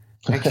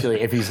 Actually,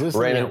 if he's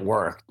listening at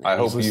work, I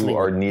hope you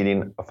are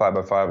needing a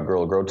 5x5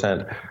 Gorilla Grow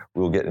Tent.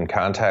 We'll get in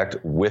contact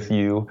with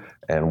you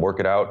and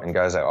work it out. And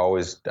guys,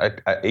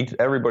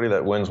 everybody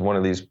that wins one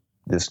of these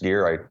this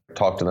gear. I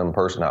talked to them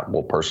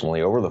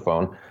personally over the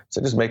phone.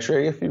 So just make sure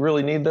if you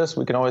really need this,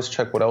 we can always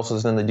check what else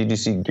is in the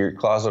DGC gear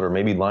closet or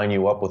maybe line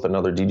you up with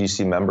another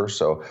DGC member.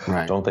 So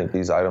don't think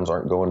these items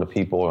aren't going to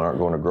people or aren't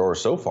going to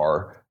growers. So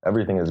far,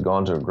 everything has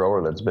gone to a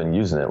grower that's been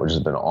using it, which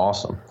has been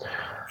awesome.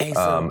 Hey,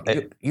 so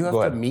you have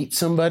to meet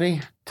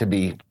somebody to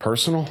be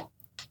personal?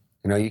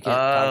 You can't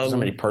talk to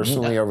somebody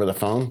personally over the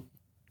phone?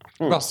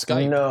 About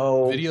Skype?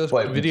 No.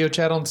 Video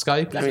chat on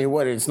Skype? I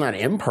mean, it's not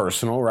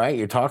impersonal, right?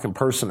 You're talking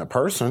person to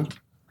person.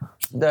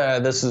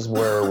 This is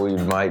where we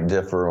might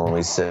differ when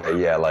we say,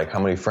 how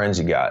many friends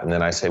you got? And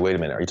then I say, wait a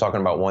minute, are you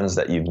talking about ones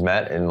that you've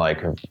met and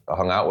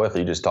hung out with? Or are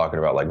you just talking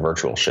about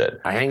virtual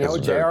shit? I hang out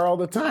with JR all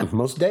the time,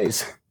 most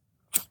days.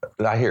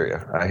 I hear you.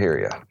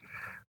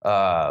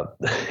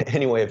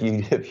 Anyway,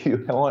 if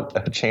you want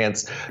a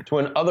chance to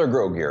win other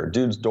grow gear,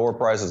 Dude's door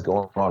prize is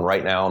going on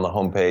right now on the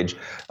homepage.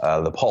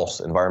 The Pulse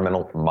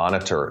Environmental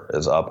Monitor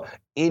is up.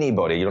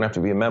 Anybody, you don't have to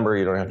be a member,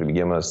 you don't have to be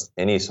giving us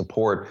any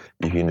support.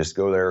 You can just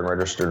go there and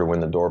register to win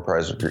the door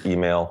prize with your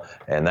email,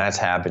 and that's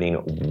happening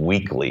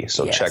weekly.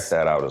 So check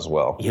that out as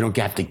well. You don't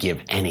have to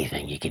give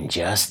anything; you can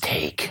just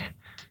take.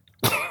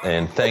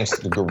 And thanks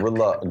to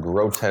Gorilla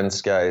Grow Tents,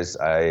 guys,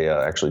 I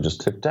actually just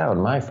took down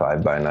my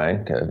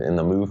 5x9 in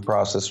the move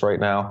process right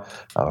now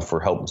for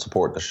helping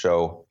support the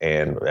show.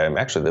 And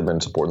actually, they've been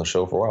supporting the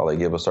show for a while. They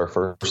gave us our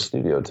first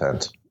studio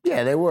tent.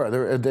 Yeah, they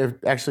were. They're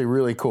actually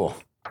really cool.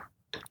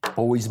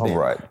 Always been. All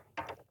right.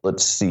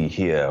 Let's see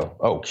here.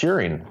 Oh,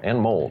 Curing and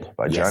Mold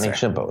by Johnny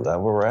Chimpo. Is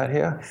that where we're at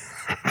here?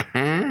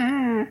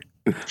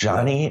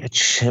 Johnny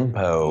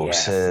Chimpo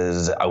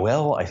says,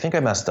 I think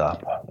I messed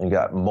up. You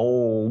got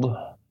mold.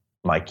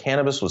 My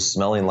cannabis was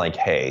smelling like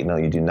hay. No,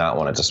 you do not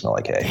want it to smell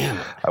like hay. Damn.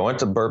 I went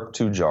to burp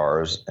 2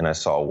 jars, and I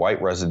saw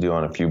white residue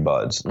on a few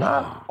buds.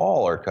 Not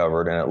all are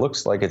covered, and it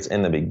looks like it's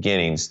in the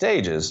beginning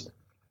stages.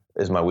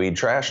 Is my weed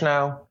trash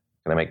now?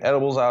 Can I make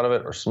edibles out of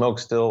it, or smoke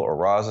still, or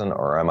rosin,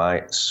 or am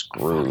I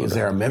screwed? Is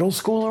there a middle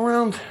school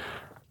around?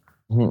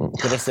 Did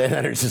I say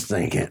that or just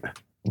think it?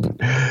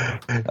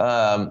 Depending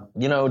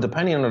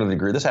on the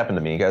degree, this happened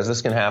to me, guys.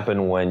 This can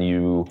happen when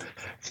you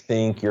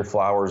think your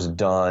flower's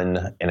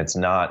done and it's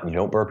not, you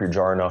don't burp your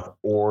jar enough,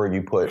 or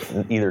you put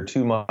either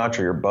too much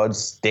or your buds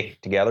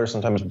stick together.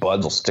 Sometimes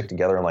buds will stick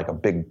together in a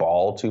big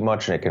ball too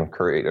much, and it can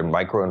create a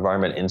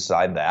microenvironment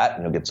inside that,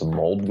 and you'll get some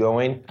mold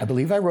going. I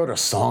believe I wrote a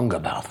song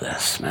about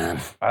this, man.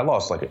 I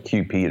lost a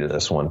QP to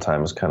this one time.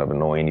 It was kind of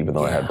annoying, even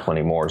though I had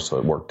plenty more, so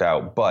it worked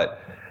out. But,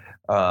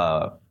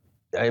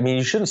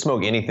 you shouldn't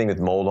smoke anything with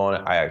mold on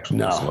it. I actually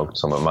smoked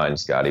some of mine,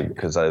 Scotty,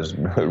 because I was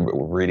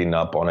reading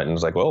up on it, and it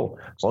was as long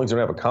as you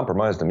don't have a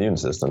compromised immune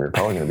system, you're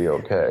probably going to be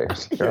okay.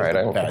 All right,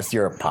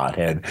 you're a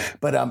pothead.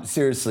 But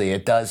seriously,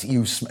 it does.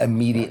 You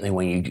immediately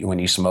when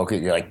you smoke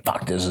it, you're like,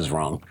 fuck, this is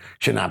wrong.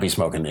 Should not be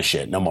smoking this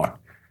shit. No more.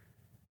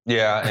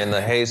 Yeah, and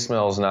the hay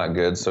smells not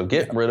good. So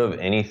get rid of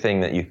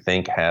anything that you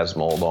think has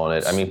mold on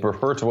it.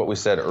 Refer to what we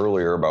said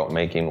earlier about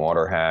making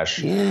water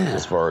hash.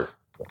 As far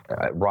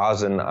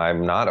rosin,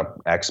 I'm not an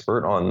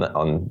expert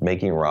on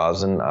making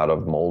rosin out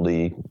of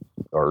moldy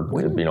or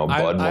bud mold.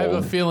 I have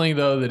a feeling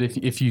though that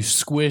if you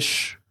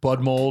squish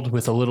bud mold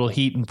with a little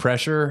heat and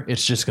pressure,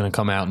 it's just going to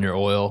come out in your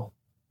oil.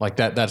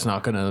 That's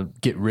not going to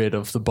get rid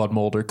of the bud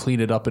mold or clean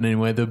it up in any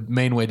way. The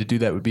main way to do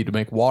that would be to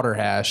make water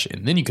hash,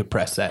 and then you could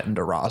press that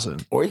into rosin.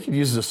 Or you could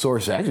use the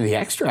source. Actually, the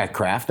extract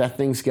craft, that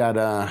thing's got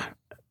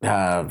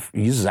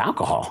uses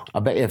alcohol. I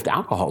bet if the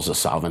alcohol's a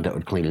solvent, that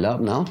would clean it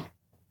up. No.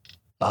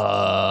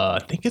 I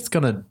think it's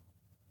going to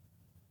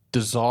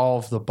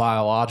dissolve the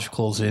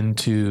biologicals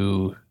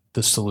into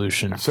the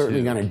solution.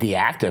 Certainly going to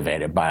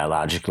deactivate it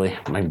biologically.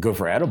 Might be good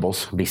for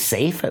edibles. Be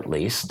safe at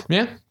least.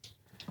 Yeah.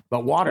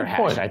 But water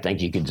hash, I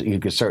think you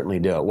could certainly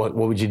do it. What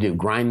would you do?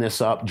 Grind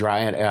this up,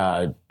 dry it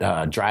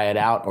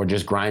out, or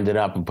just grind it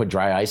up and put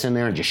dry ice in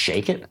there and just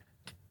shake it?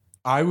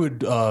 I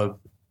would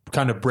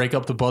kind of break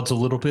up the buds a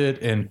little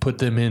bit and put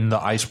them in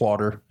the ice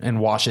water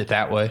and wash it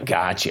that way.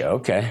 Gotcha.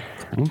 Okay.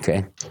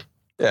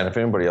 Yeah, and if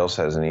anybody else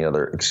has any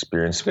other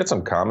experience, we got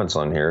some comments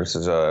on here. It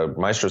says,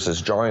 Maestro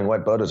says, jarring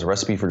wet bud is a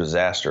recipe for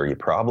disaster. You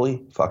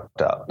probably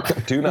fucked up.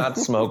 Do not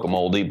smoke a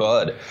moldy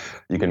bud.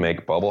 You can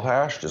make bubble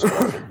hash, just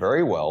wash it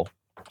very well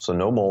so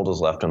no mold is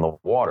left in the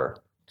water.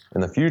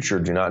 In the future,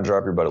 do not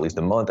drop your bud at least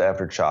a month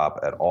after chop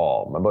at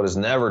all. My bud is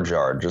never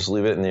jarred. Just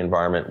leave it in the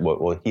environment.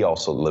 Well, he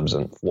also lives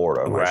in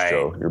Florida. Right.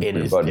 It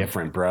is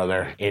different,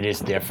 brother. It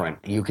is different.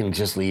 You can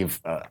just leave...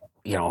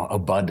 a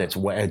bud that's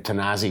wet.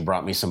 Tanazi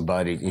brought me some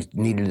bud. It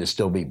needed to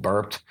still be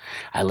burped.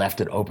 I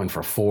left it open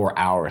for 4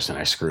 hours and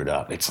I screwed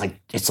up. It's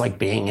like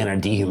being in a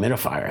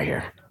dehumidifier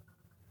here.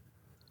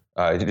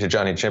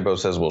 Johnny Chimpo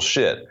says, well,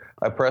 shit.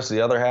 I pressed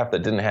the other half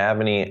that didn't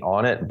have any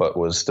on it, but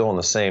was still in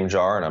the same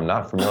jar, and I'm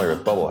not familiar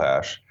with bubble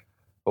hash.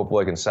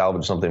 Hopefully I can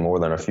salvage something more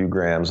than a few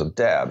grams of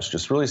dabs.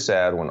 Just really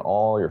sad when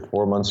all your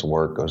 4 months of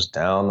work goes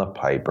down the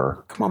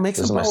piper. Come on, make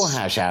some bubble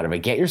hash out of it.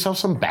 Get yourself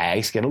some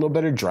bags. Get a little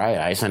bit of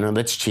dry ice. I know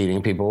that's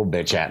cheating. People will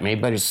bitch at me,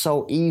 but it's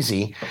so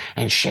easy.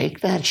 And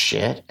shake that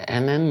shit.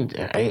 And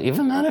then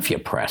even then, if you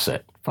press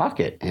it,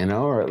 fuck it,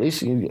 or at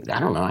least, I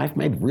don't know, I've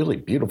made really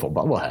beautiful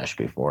bubble hash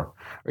before.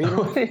 Or,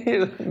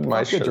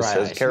 My show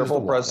says,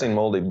 careful pressing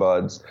moldy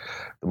buds.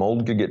 The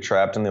mold could get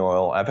trapped in the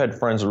oil. I've had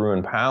friends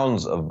ruin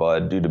pounds of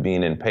bud due to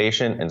being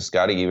impatient, and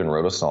Scotty even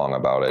wrote a song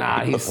about it.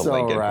 He's so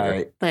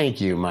right.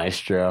 Thank you,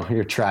 Maestro.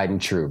 You're tried and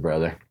true,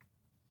 brother.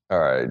 All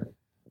right.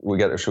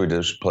 Should we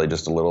just play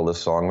just a little of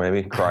this song,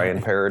 maybe?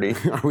 Crying parody?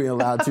 Are we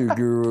allowed to,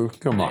 Guru?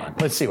 Come on.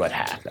 Let's see what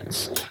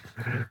happens.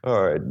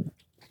 All right.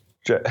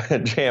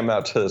 Jam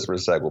out to this for a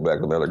sec. We'll be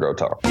back with another Grow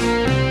Talk. We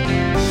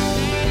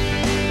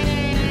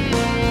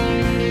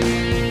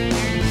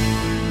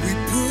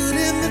put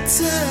in the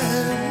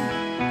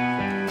time,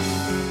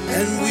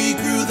 and we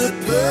grew the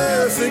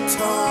perfect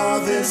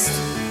harvest.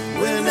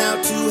 Went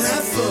out to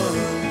have fun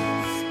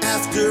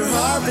after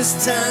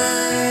harvest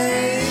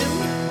time.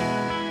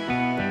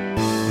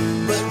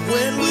 But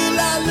when will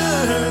I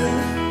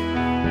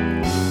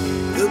learn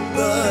the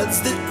buds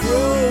that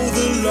grow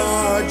the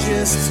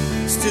largest?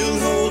 Still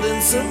holding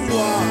some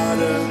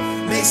water,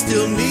 may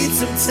still need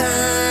some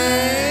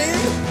time.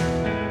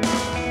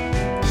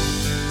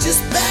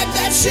 Just back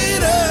that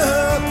shit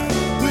up,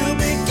 we'll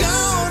be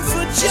gone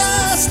for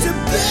just a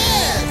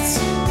bit.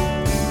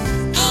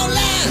 All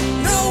I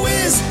know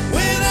is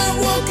when I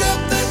woke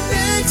up the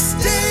next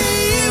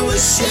day, it was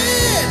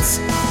shit.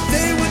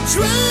 They were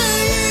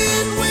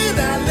trying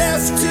when I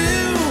left to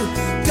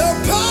go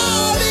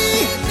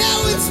party,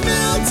 now it's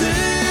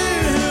melting.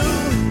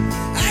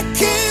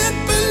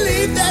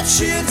 That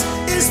shit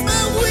is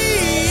my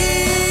weed.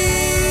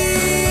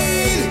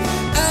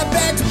 I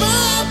backed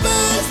my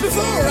buds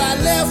before I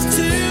left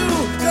to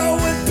go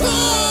and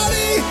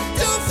party.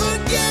 Don't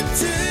forget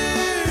to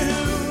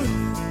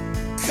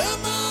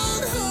come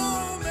on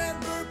home and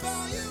burp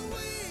all your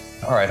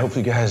weed. All right, hope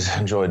you guys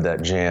enjoyed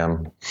that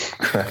jam.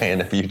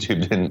 And if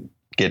YouTube didn't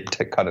get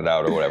to cut it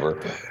out or whatever.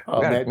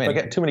 We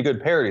got too many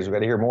good parodies. We got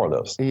to hear more of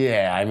those.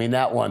 Yeah, I mean,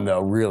 that one,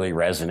 though, really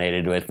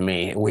resonated with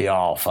me. We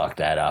all fucked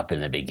that up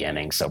in the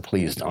beginning, so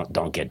please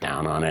don't get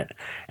down on it.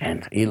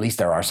 And at least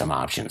there are some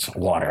options.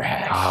 Water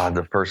hash.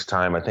 The first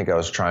time, I think I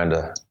was trying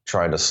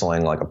to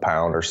sling like a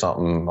pound or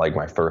something, like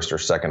my first or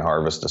second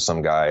harvest to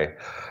some guy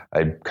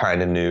I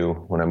kind of knew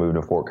when I moved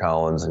to Fort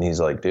Collins, and he's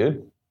like, dude,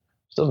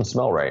 this doesn't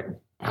smell right.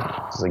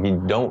 It's like,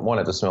 you don't want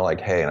it to smell like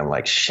hay. And I'm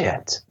like,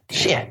 shit.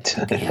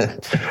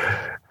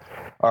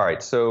 All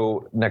right,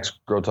 so next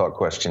Grow Talk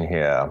question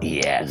here.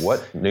 Yes.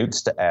 What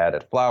newts to add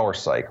at flower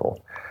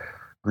cycle?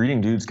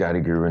 Greeting dudes,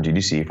 Scotty Guru and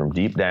GDC from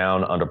deep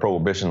down under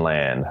Prohibition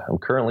land. I'm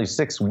currently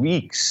 6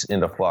 weeks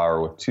into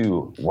flower with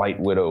 2 White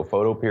Widow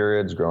photo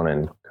periods grown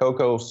in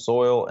cocoa,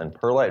 soil, and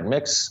perlite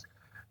mix.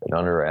 And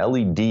under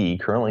LED,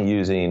 currently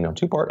using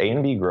 2-part A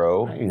and B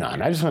grow. Hang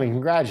on, I just want to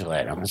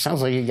congratulate him. It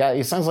sounds like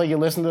you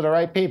listened to the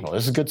right people.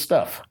 This is good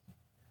stuff.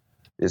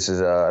 This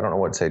is, I don't know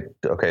what to say.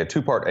 Okay, a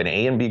 2-part, an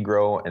A and B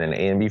grow and an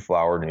A and B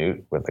flower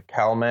newt with a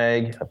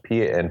CalMag,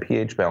 and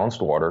pH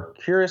balanced water.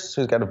 Curious,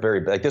 who's got a very,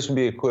 this would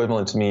be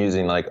equivalent to me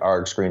using like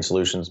ARG Screen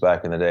Solutions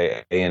back in the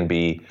day, A and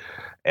B,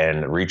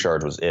 and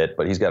Recharge was it.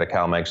 But he's got a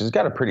CalMag, so he's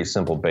got a pretty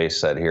simple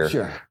base set here.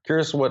 Sure.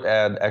 Curious what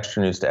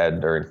extra newts to add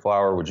during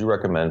flower would you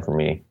recommend for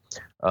me?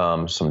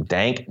 Some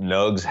dank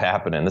nugs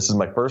happening. This is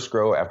my first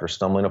grow after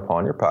stumbling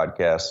upon your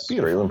podcast.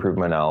 Greatly improved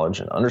my knowledge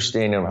and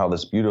understanding of how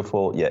this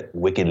beautiful yet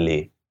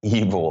wickedly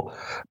evil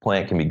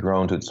plant can be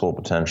grown to its full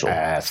potential.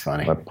 That's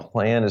funny. My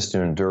plan is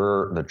to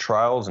endure the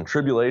trials and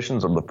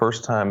tribulations of the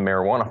first-time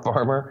marijuana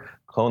farmer,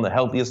 clone the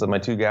healthiest of my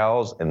 2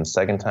 gals, and the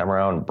second time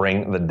around,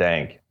 bring the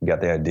dank. You got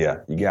the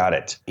idea. You got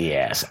it.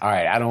 Yes. All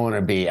right. I don't want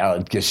to be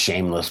just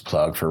shameless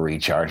plug for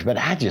Recharge, but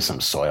add just some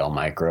soil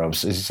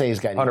microbes. As you say, he's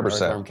got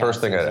 100%. First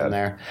thing I'd in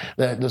there.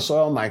 The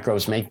soil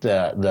microbes make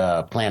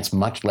the plants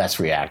much less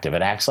reactive.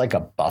 It acts like a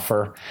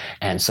buffer,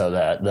 and so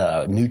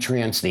the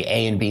nutrients, the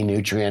A and B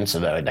nutrients,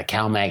 the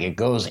CalMag, it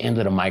goes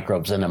into the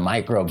microbes, and the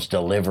microbes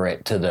deliver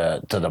it to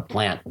the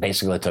plant,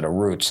 basically to the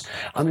roots,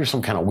 under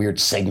some kind of weird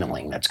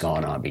signaling that's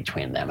going on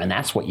between them, and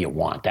that's what you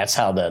want. That's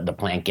how the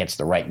plant gets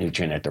the right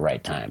nutrient at the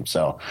right time.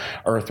 So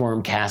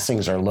earthworm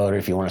castings are loaded.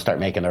 If you want to start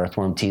making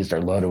earthworm teas, they're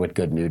loaded with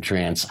good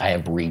nutrients. I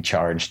have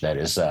Recharge that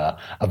is a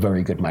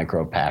very good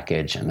micro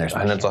package. And it's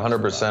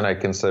 100%. I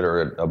consider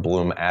it a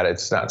bloom add.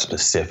 It's not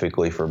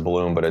specifically for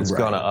bloom, but it's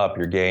going to up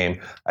your game.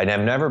 And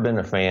I've never been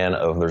a fan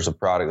of, there's a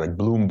product like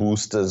Bloom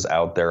Boostas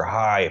out there,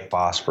 high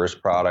phosphorus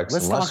products.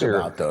 Let's talk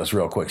about those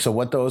real quick. So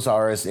what those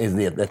are is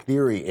the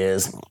theory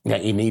is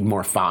that you need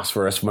more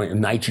phosphorus.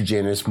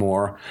 Nitrogen is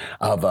more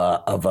of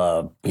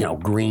a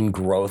green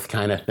growth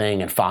kind of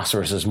thing, and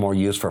phosphorus is more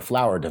used for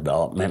flower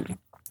development.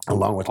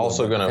 Along with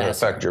also going to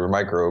affect your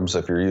microbes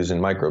if you're using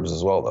microbes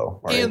as well,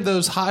 though. Right? And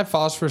those high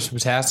phosphorus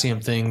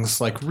potassium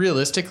things, like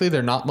realistically,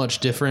 they're not much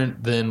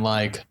different than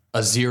like a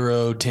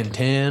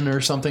 0-10-10 or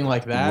something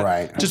like that.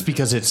 Right. Just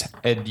because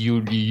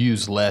you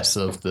use less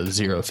of the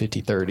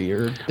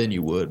 0-50-30 than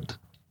you would.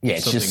 Yeah,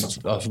 it's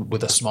just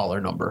with a smaller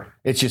number.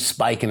 It's just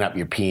spiking up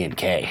your P and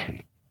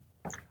K.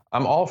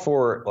 I'm all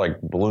for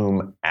like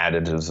bloom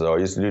additives, though. I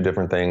used to do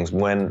different things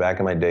back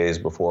in my days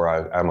before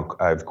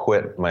I've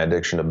quit my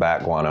addiction to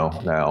bat guano.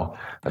 Now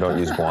I don't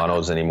use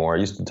guanos anymore. I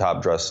used to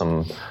top dress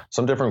some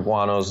different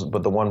guanos,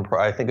 but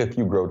I think a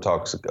few Grow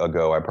Talks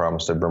ago, I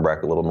promised to bring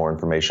back a little more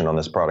information on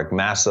this product,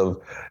 Massive,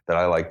 that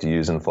I like to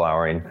use in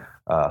flowering.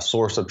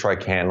 Source of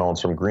tricannol.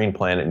 It's from Green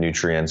Planet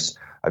Nutrients.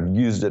 I've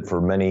used it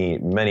for many,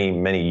 many,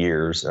 many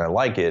years, and I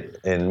like it,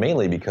 and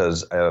mainly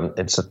because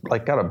it's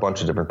like got a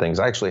bunch of different things.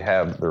 I actually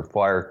have their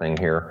flyer thing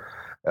here.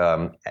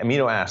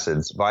 Amino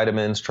acids,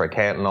 vitamins,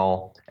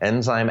 tricannol,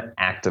 enzyme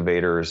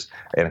activators,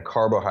 and a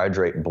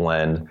carbohydrate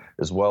blend,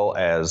 as well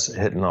as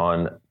hitting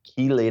on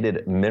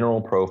chelated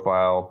mineral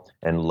profile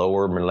and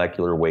lower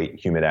molecular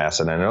weight humic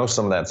acid. And I know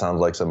some of that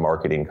sounds like some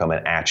marketing coming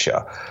at you.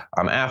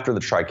 I'm after the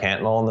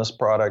tricannol in this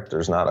product.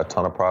 There's not a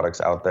ton of products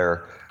out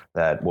there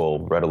that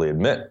will readily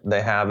admit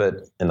they have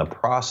it. In the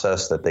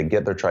process that they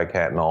get their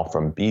tricannol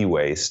from bee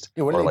waste.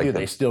 Yeah, what do they do?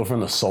 They steal from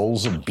the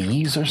souls of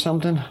bees or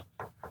something?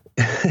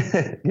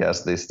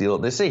 Yes, they steal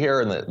it. They say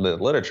here in the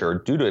literature,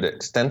 due to an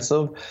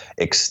extensive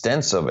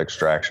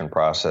extraction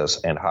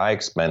process and high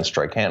expense,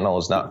 tricannol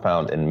is not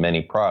found in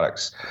many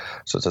products.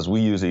 So it says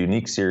we use a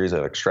unique series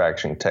of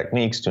extraction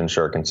techniques to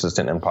ensure a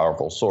consistent and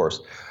powerful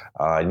source.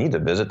 I need to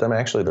visit them.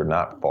 Actually, they're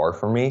not far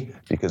from me,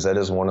 because that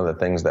is one of the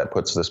things that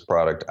puts this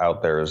product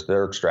out there is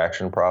their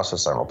extraction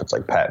process. I don't know if it's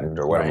like patent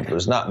or whatever. Right.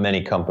 There's not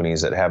many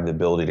companies that have the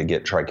ability to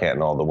get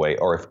tricannol the way,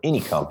 or if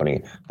any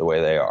company, the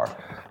way they are.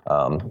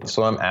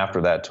 So I'm after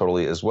that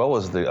totally, as well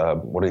as the how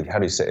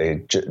do you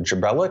say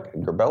gibberellins?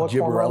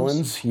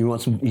 You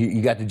want some?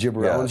 You got the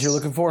gibberellins you're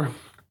looking for?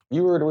 We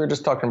were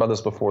just talking about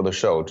this before the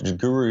show.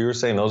 Guru, you were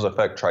saying those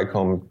affect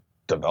trichome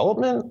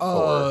development?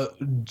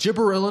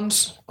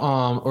 Gibberellins,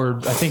 or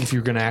I think if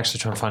you're going to actually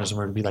try to find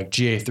somewhere to be like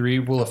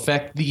GA3, will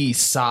affect the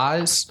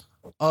size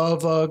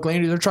of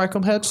glandular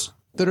trichome heads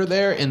that are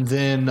there, and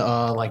then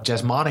like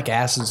jasmonic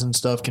acids and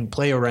stuff can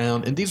play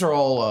around, and these are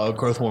all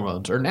growth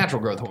hormones or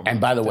natural growth hormones.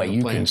 And by the way,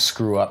 you can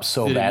screw up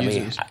so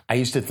badly. I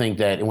used to think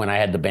that when I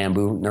had the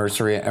bamboo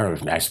nursery, or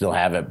I still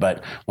have it,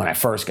 but when I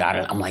first got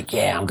it, I'm like,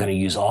 yeah, I'm going to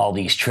use all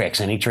these tricks,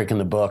 any trick in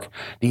the book.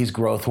 These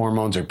growth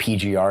hormones or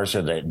PGRs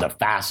are the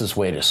fastest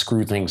way to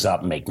screw things up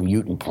and make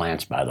mutant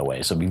plants, by the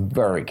way. So be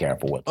very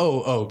careful with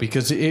them.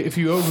 Because if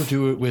you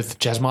overdo it with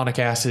jasmonic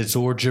acids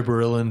or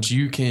gibberellins,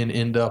 you can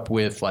end up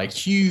with like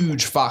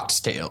huge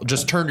foxtail.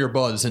 Just turn your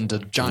buds into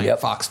giant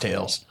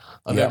foxtails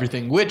of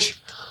everything,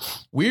 which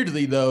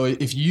weirdly though,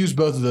 if you use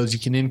both of those, you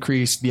can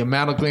increase the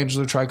amount of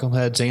glandular trichome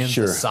heads and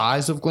the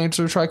size of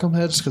glandular trichome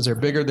heads because they're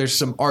bigger. There's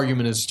some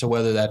argument as to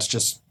whether that's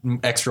just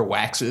extra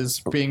waxes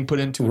being put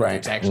into it.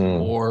 It's actually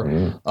more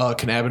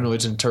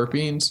cannabinoids and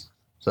terpenes.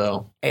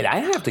 So, hey, I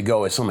have to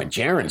go with some of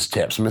Jaron's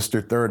tips.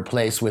 Mr. Third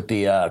Place with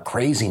the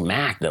Crazy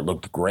Mac that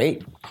looked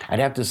great. I'd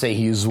have to say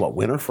he uses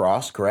Winter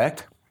Frost,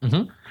 correct?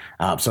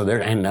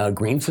 Mm-hmm.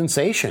 Green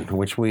Sensation,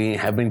 which we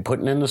have been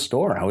putting in the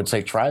store. I would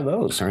say try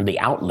those, or the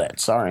outlet,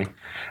 sorry.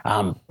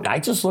 I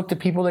just look at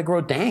people that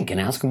grow dank and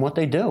ask them what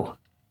they do.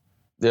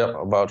 Yep,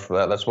 I'll vouch for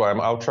that. That's why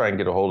I'll try and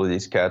get a hold of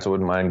these cats. I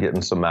wouldn't mind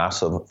getting some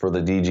Massive for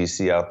the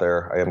DGC out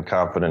there. I am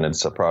confident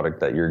it's a product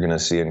that you're going to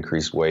see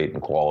increased weight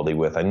and quality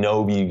with. I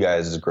know you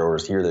guys as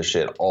growers hear this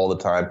shit all the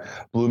time.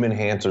 Bloom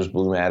enhancers,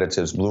 bloom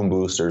additives, bloom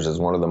boosters is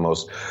one of the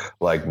most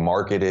like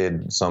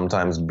marketed,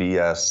 sometimes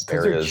BS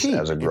areas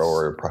as a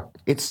grower.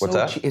 It's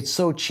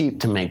so cheap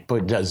to make.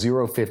 Put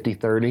 0, 50,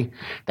 30.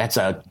 That's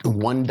a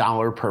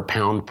 $1 per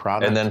pound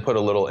product. And then put a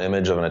little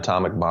image of an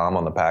atomic bomb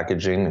on the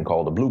packaging and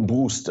call it a Bloom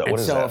Boost. What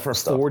is that? For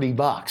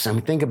 $40. I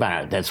mean, think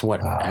about it. That's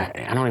what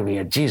I don't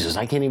even. Jesus,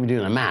 I can't even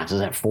do the math. Is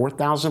that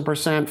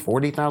 4,000%?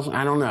 40,000?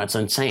 I don't know. It's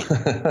insane.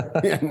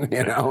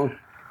 You know.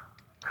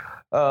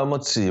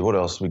 Let's see what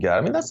else we got.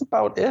 I mean, that's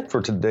about it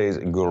for today's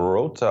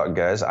Grow Talk,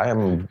 guys. I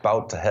am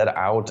about to head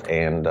out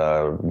and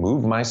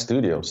move my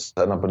studio,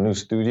 setting up a new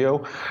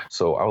studio.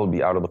 So I will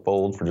be out of the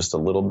fold for just a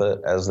little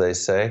bit, as they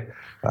say.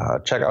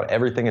 Check out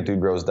everything at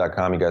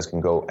dudegrows.com. You guys can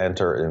go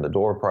enter in the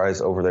door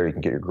prize over there. You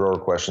can get your grower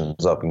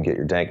questions up. You can get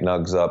your dank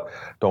nugs up.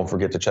 Don't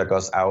forget to check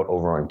us out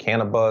over on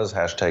Cannabuzz,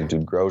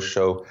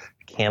 #DudeGrowsShow.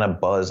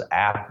 Cannabuzz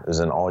app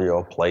is in all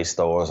your Play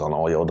stores on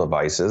all your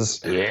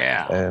devices.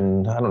 Yeah.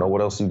 And I don't know,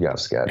 what else you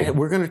got, Scotty?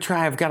 We're going to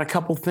try. I've got a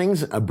couple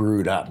things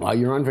brewed up while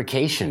you're on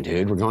vacation,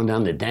 dude. We're going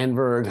down to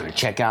Denver, going to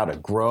check out a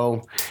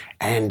grow.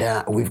 And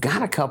we've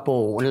got a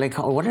couple,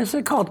 what is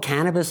it called?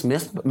 Cannabis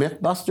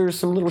Mythbusters,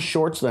 some little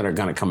shorts that are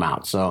going to come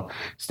out. So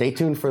stay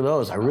tuned for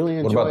those. I really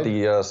enjoyed. What about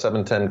the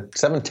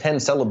 710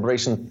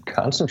 celebration,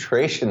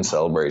 concentration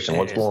celebration?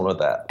 What's going on with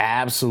that?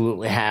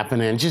 Absolutely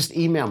happening. Just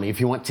email me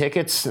if you want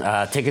tickets.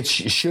 Tickets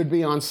should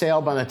be on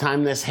sale by the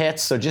time this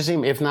hits. So just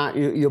if not,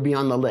 you'll be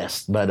on the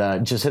list.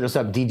 But just hit us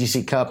up,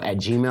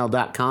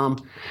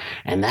 dgccup@gmail.com.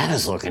 And that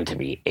is looking to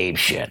be ape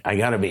shit. I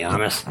got to be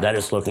honest. That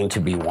is looking to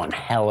be one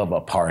hell of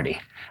a party.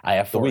 I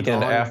have the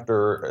weekend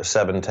after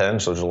 7/10,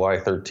 so July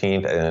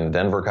 13th in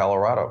Denver,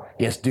 Colorado.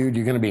 Yes, dude,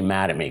 you're going to be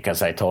mad at me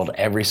because I told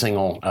every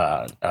single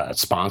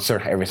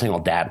sponsor, every single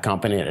dab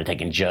company that they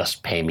can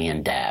just pay me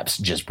in dabs.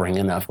 Just bring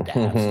enough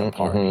dabs to the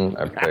party.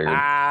 I figured.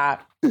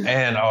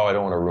 And I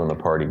don't want to ruin the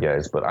party,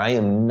 guys, but I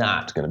am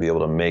not going to be able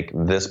to make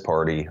this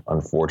party,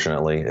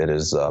 unfortunately. It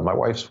is my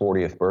wife's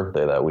 40th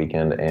birthday that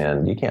weekend,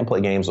 and you can't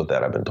play games with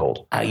that, I've been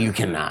told. You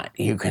cannot.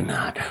 You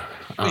cannot.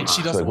 Wait,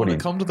 she doesn't want to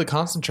come to the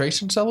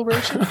concentration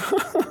celebration?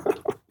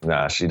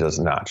 Nah, she does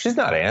not. She's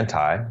not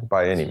anti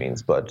by any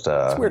means, but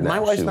It's weird. My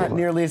wife's not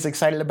nearly as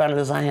excited about it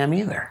as I am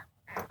either.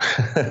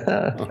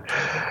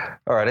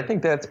 All right, I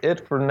think that's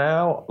it for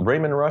now.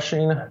 Raymond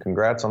Rushing,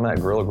 congrats on that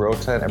Gorilla Grow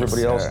tent.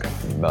 Everybody else,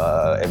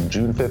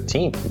 June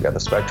 15th, we got the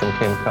Spectrum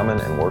King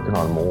coming and working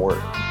on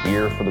more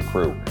gear for the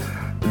crew.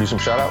 We'll do some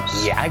shout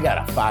outs. Yeah, I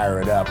got to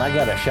fire it up. I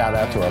got to shout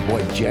out to our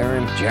boy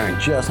Jaron. Jaron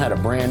just had a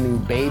brand new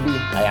baby.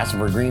 I asked him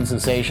for Green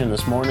Sensation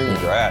this morning.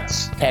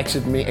 Congrats.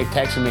 Texted me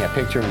a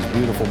picture of his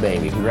beautiful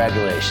baby.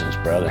 Congratulations,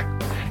 brother.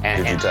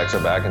 Did you text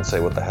her back and say,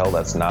 what the hell,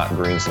 that's not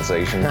Green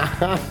Sensation?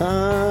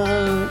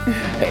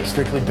 Hey,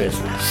 strictly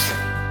business.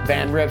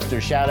 Van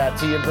Ripster, shout out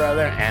to you,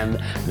 brother. And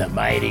the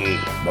mighty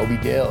Moby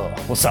Dill.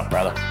 What's up,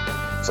 brother?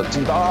 What's up,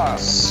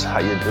 T-Boss? How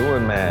you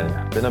doing,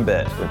 man? Been a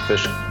bit. Been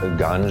fishing the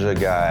ganja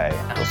guy.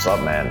 What's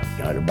up, man?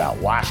 Got about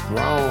Wash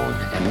Grown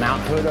and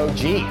Mount Hood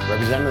OG,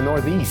 representing the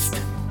Northeast.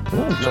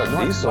 Chuck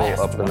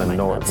Diesel up in the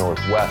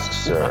northwest,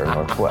 sir.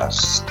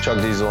 Northwest.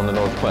 Chuck Diesel in the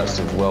northwest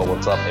as well.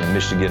 What's up in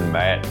Michigan,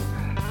 Matt?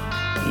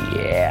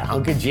 Yeah,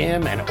 Uncle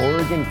Jim and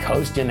Oregon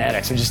Coast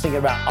Genetics. I'm just thinking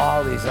about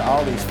all these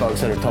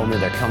folks that have told me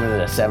they're coming to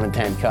the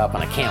 710 Cup,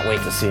 and I can't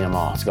wait to see them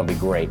all. It's gonna be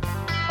great.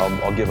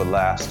 I'll give a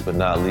last but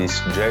not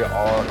least,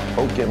 J.R.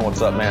 Token.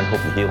 What's up, man?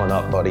 Hope you're healing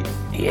up, buddy.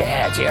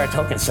 Yeah, J.R.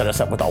 Token set us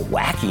up with a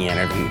wacky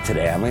interview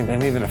today.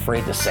 I'm even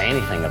afraid to say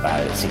anything about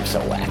it. It seems so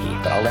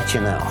wacky, but I'll let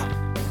you know.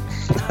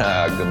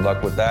 Good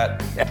luck with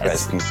that. Yes.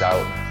 Guys, peace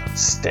out.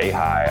 Stay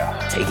high.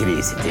 Take it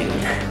easy, dude.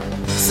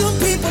 Some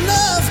people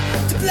love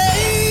to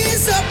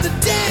blaze up the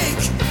dank.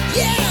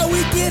 Yeah,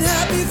 we get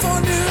high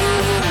before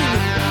noon.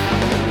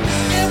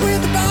 And when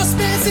the boss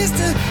man says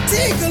to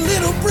take a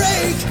little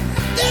break,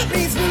 that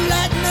means we're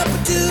lighting up a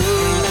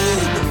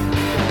tube.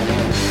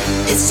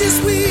 It's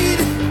just weed.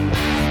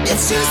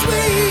 It's just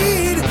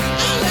weed.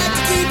 I like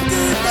to keep a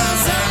good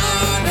buzz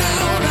on.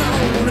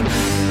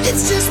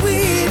 It's just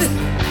weed.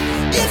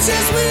 It's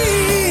just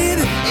weed.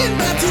 In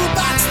my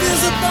toolbox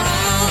there's a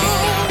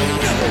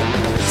bone.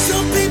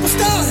 Some people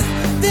start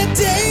their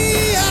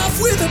day off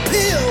with a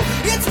pill.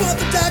 It's what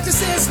the doctor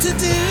says to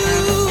do.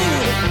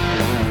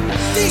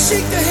 They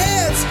shake their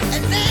heads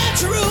at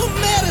natural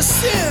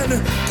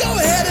medicine. Go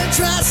ahead and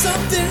try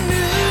something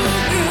new.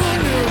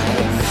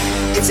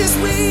 It's just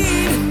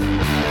weed.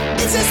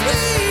 It's just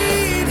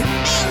weed.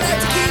 I like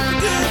to keep a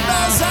good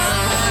buzz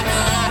on.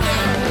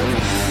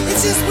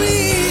 It's just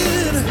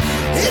weed.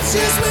 It's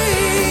just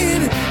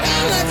weed.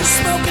 I like to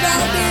smoke it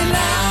all day long.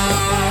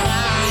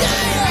 Yeah.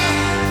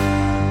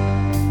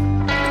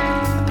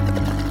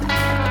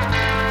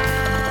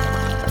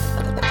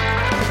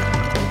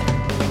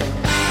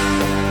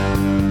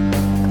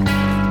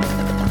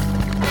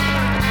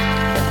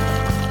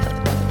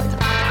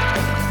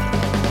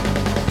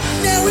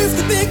 Now if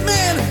the big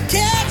man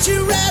catch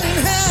you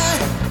riding high,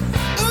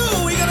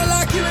 oh, we gonna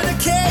lock you in a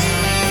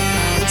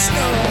cage.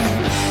 No.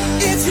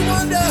 If you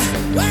wonder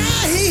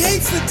why he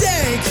hates the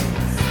dank,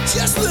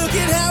 just look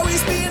at how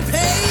he's being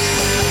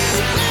paid.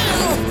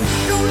 Now,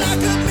 don't lock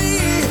up me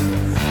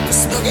for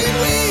smoking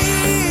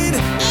weed.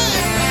 I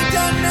ain't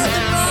done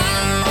nothing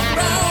wrong.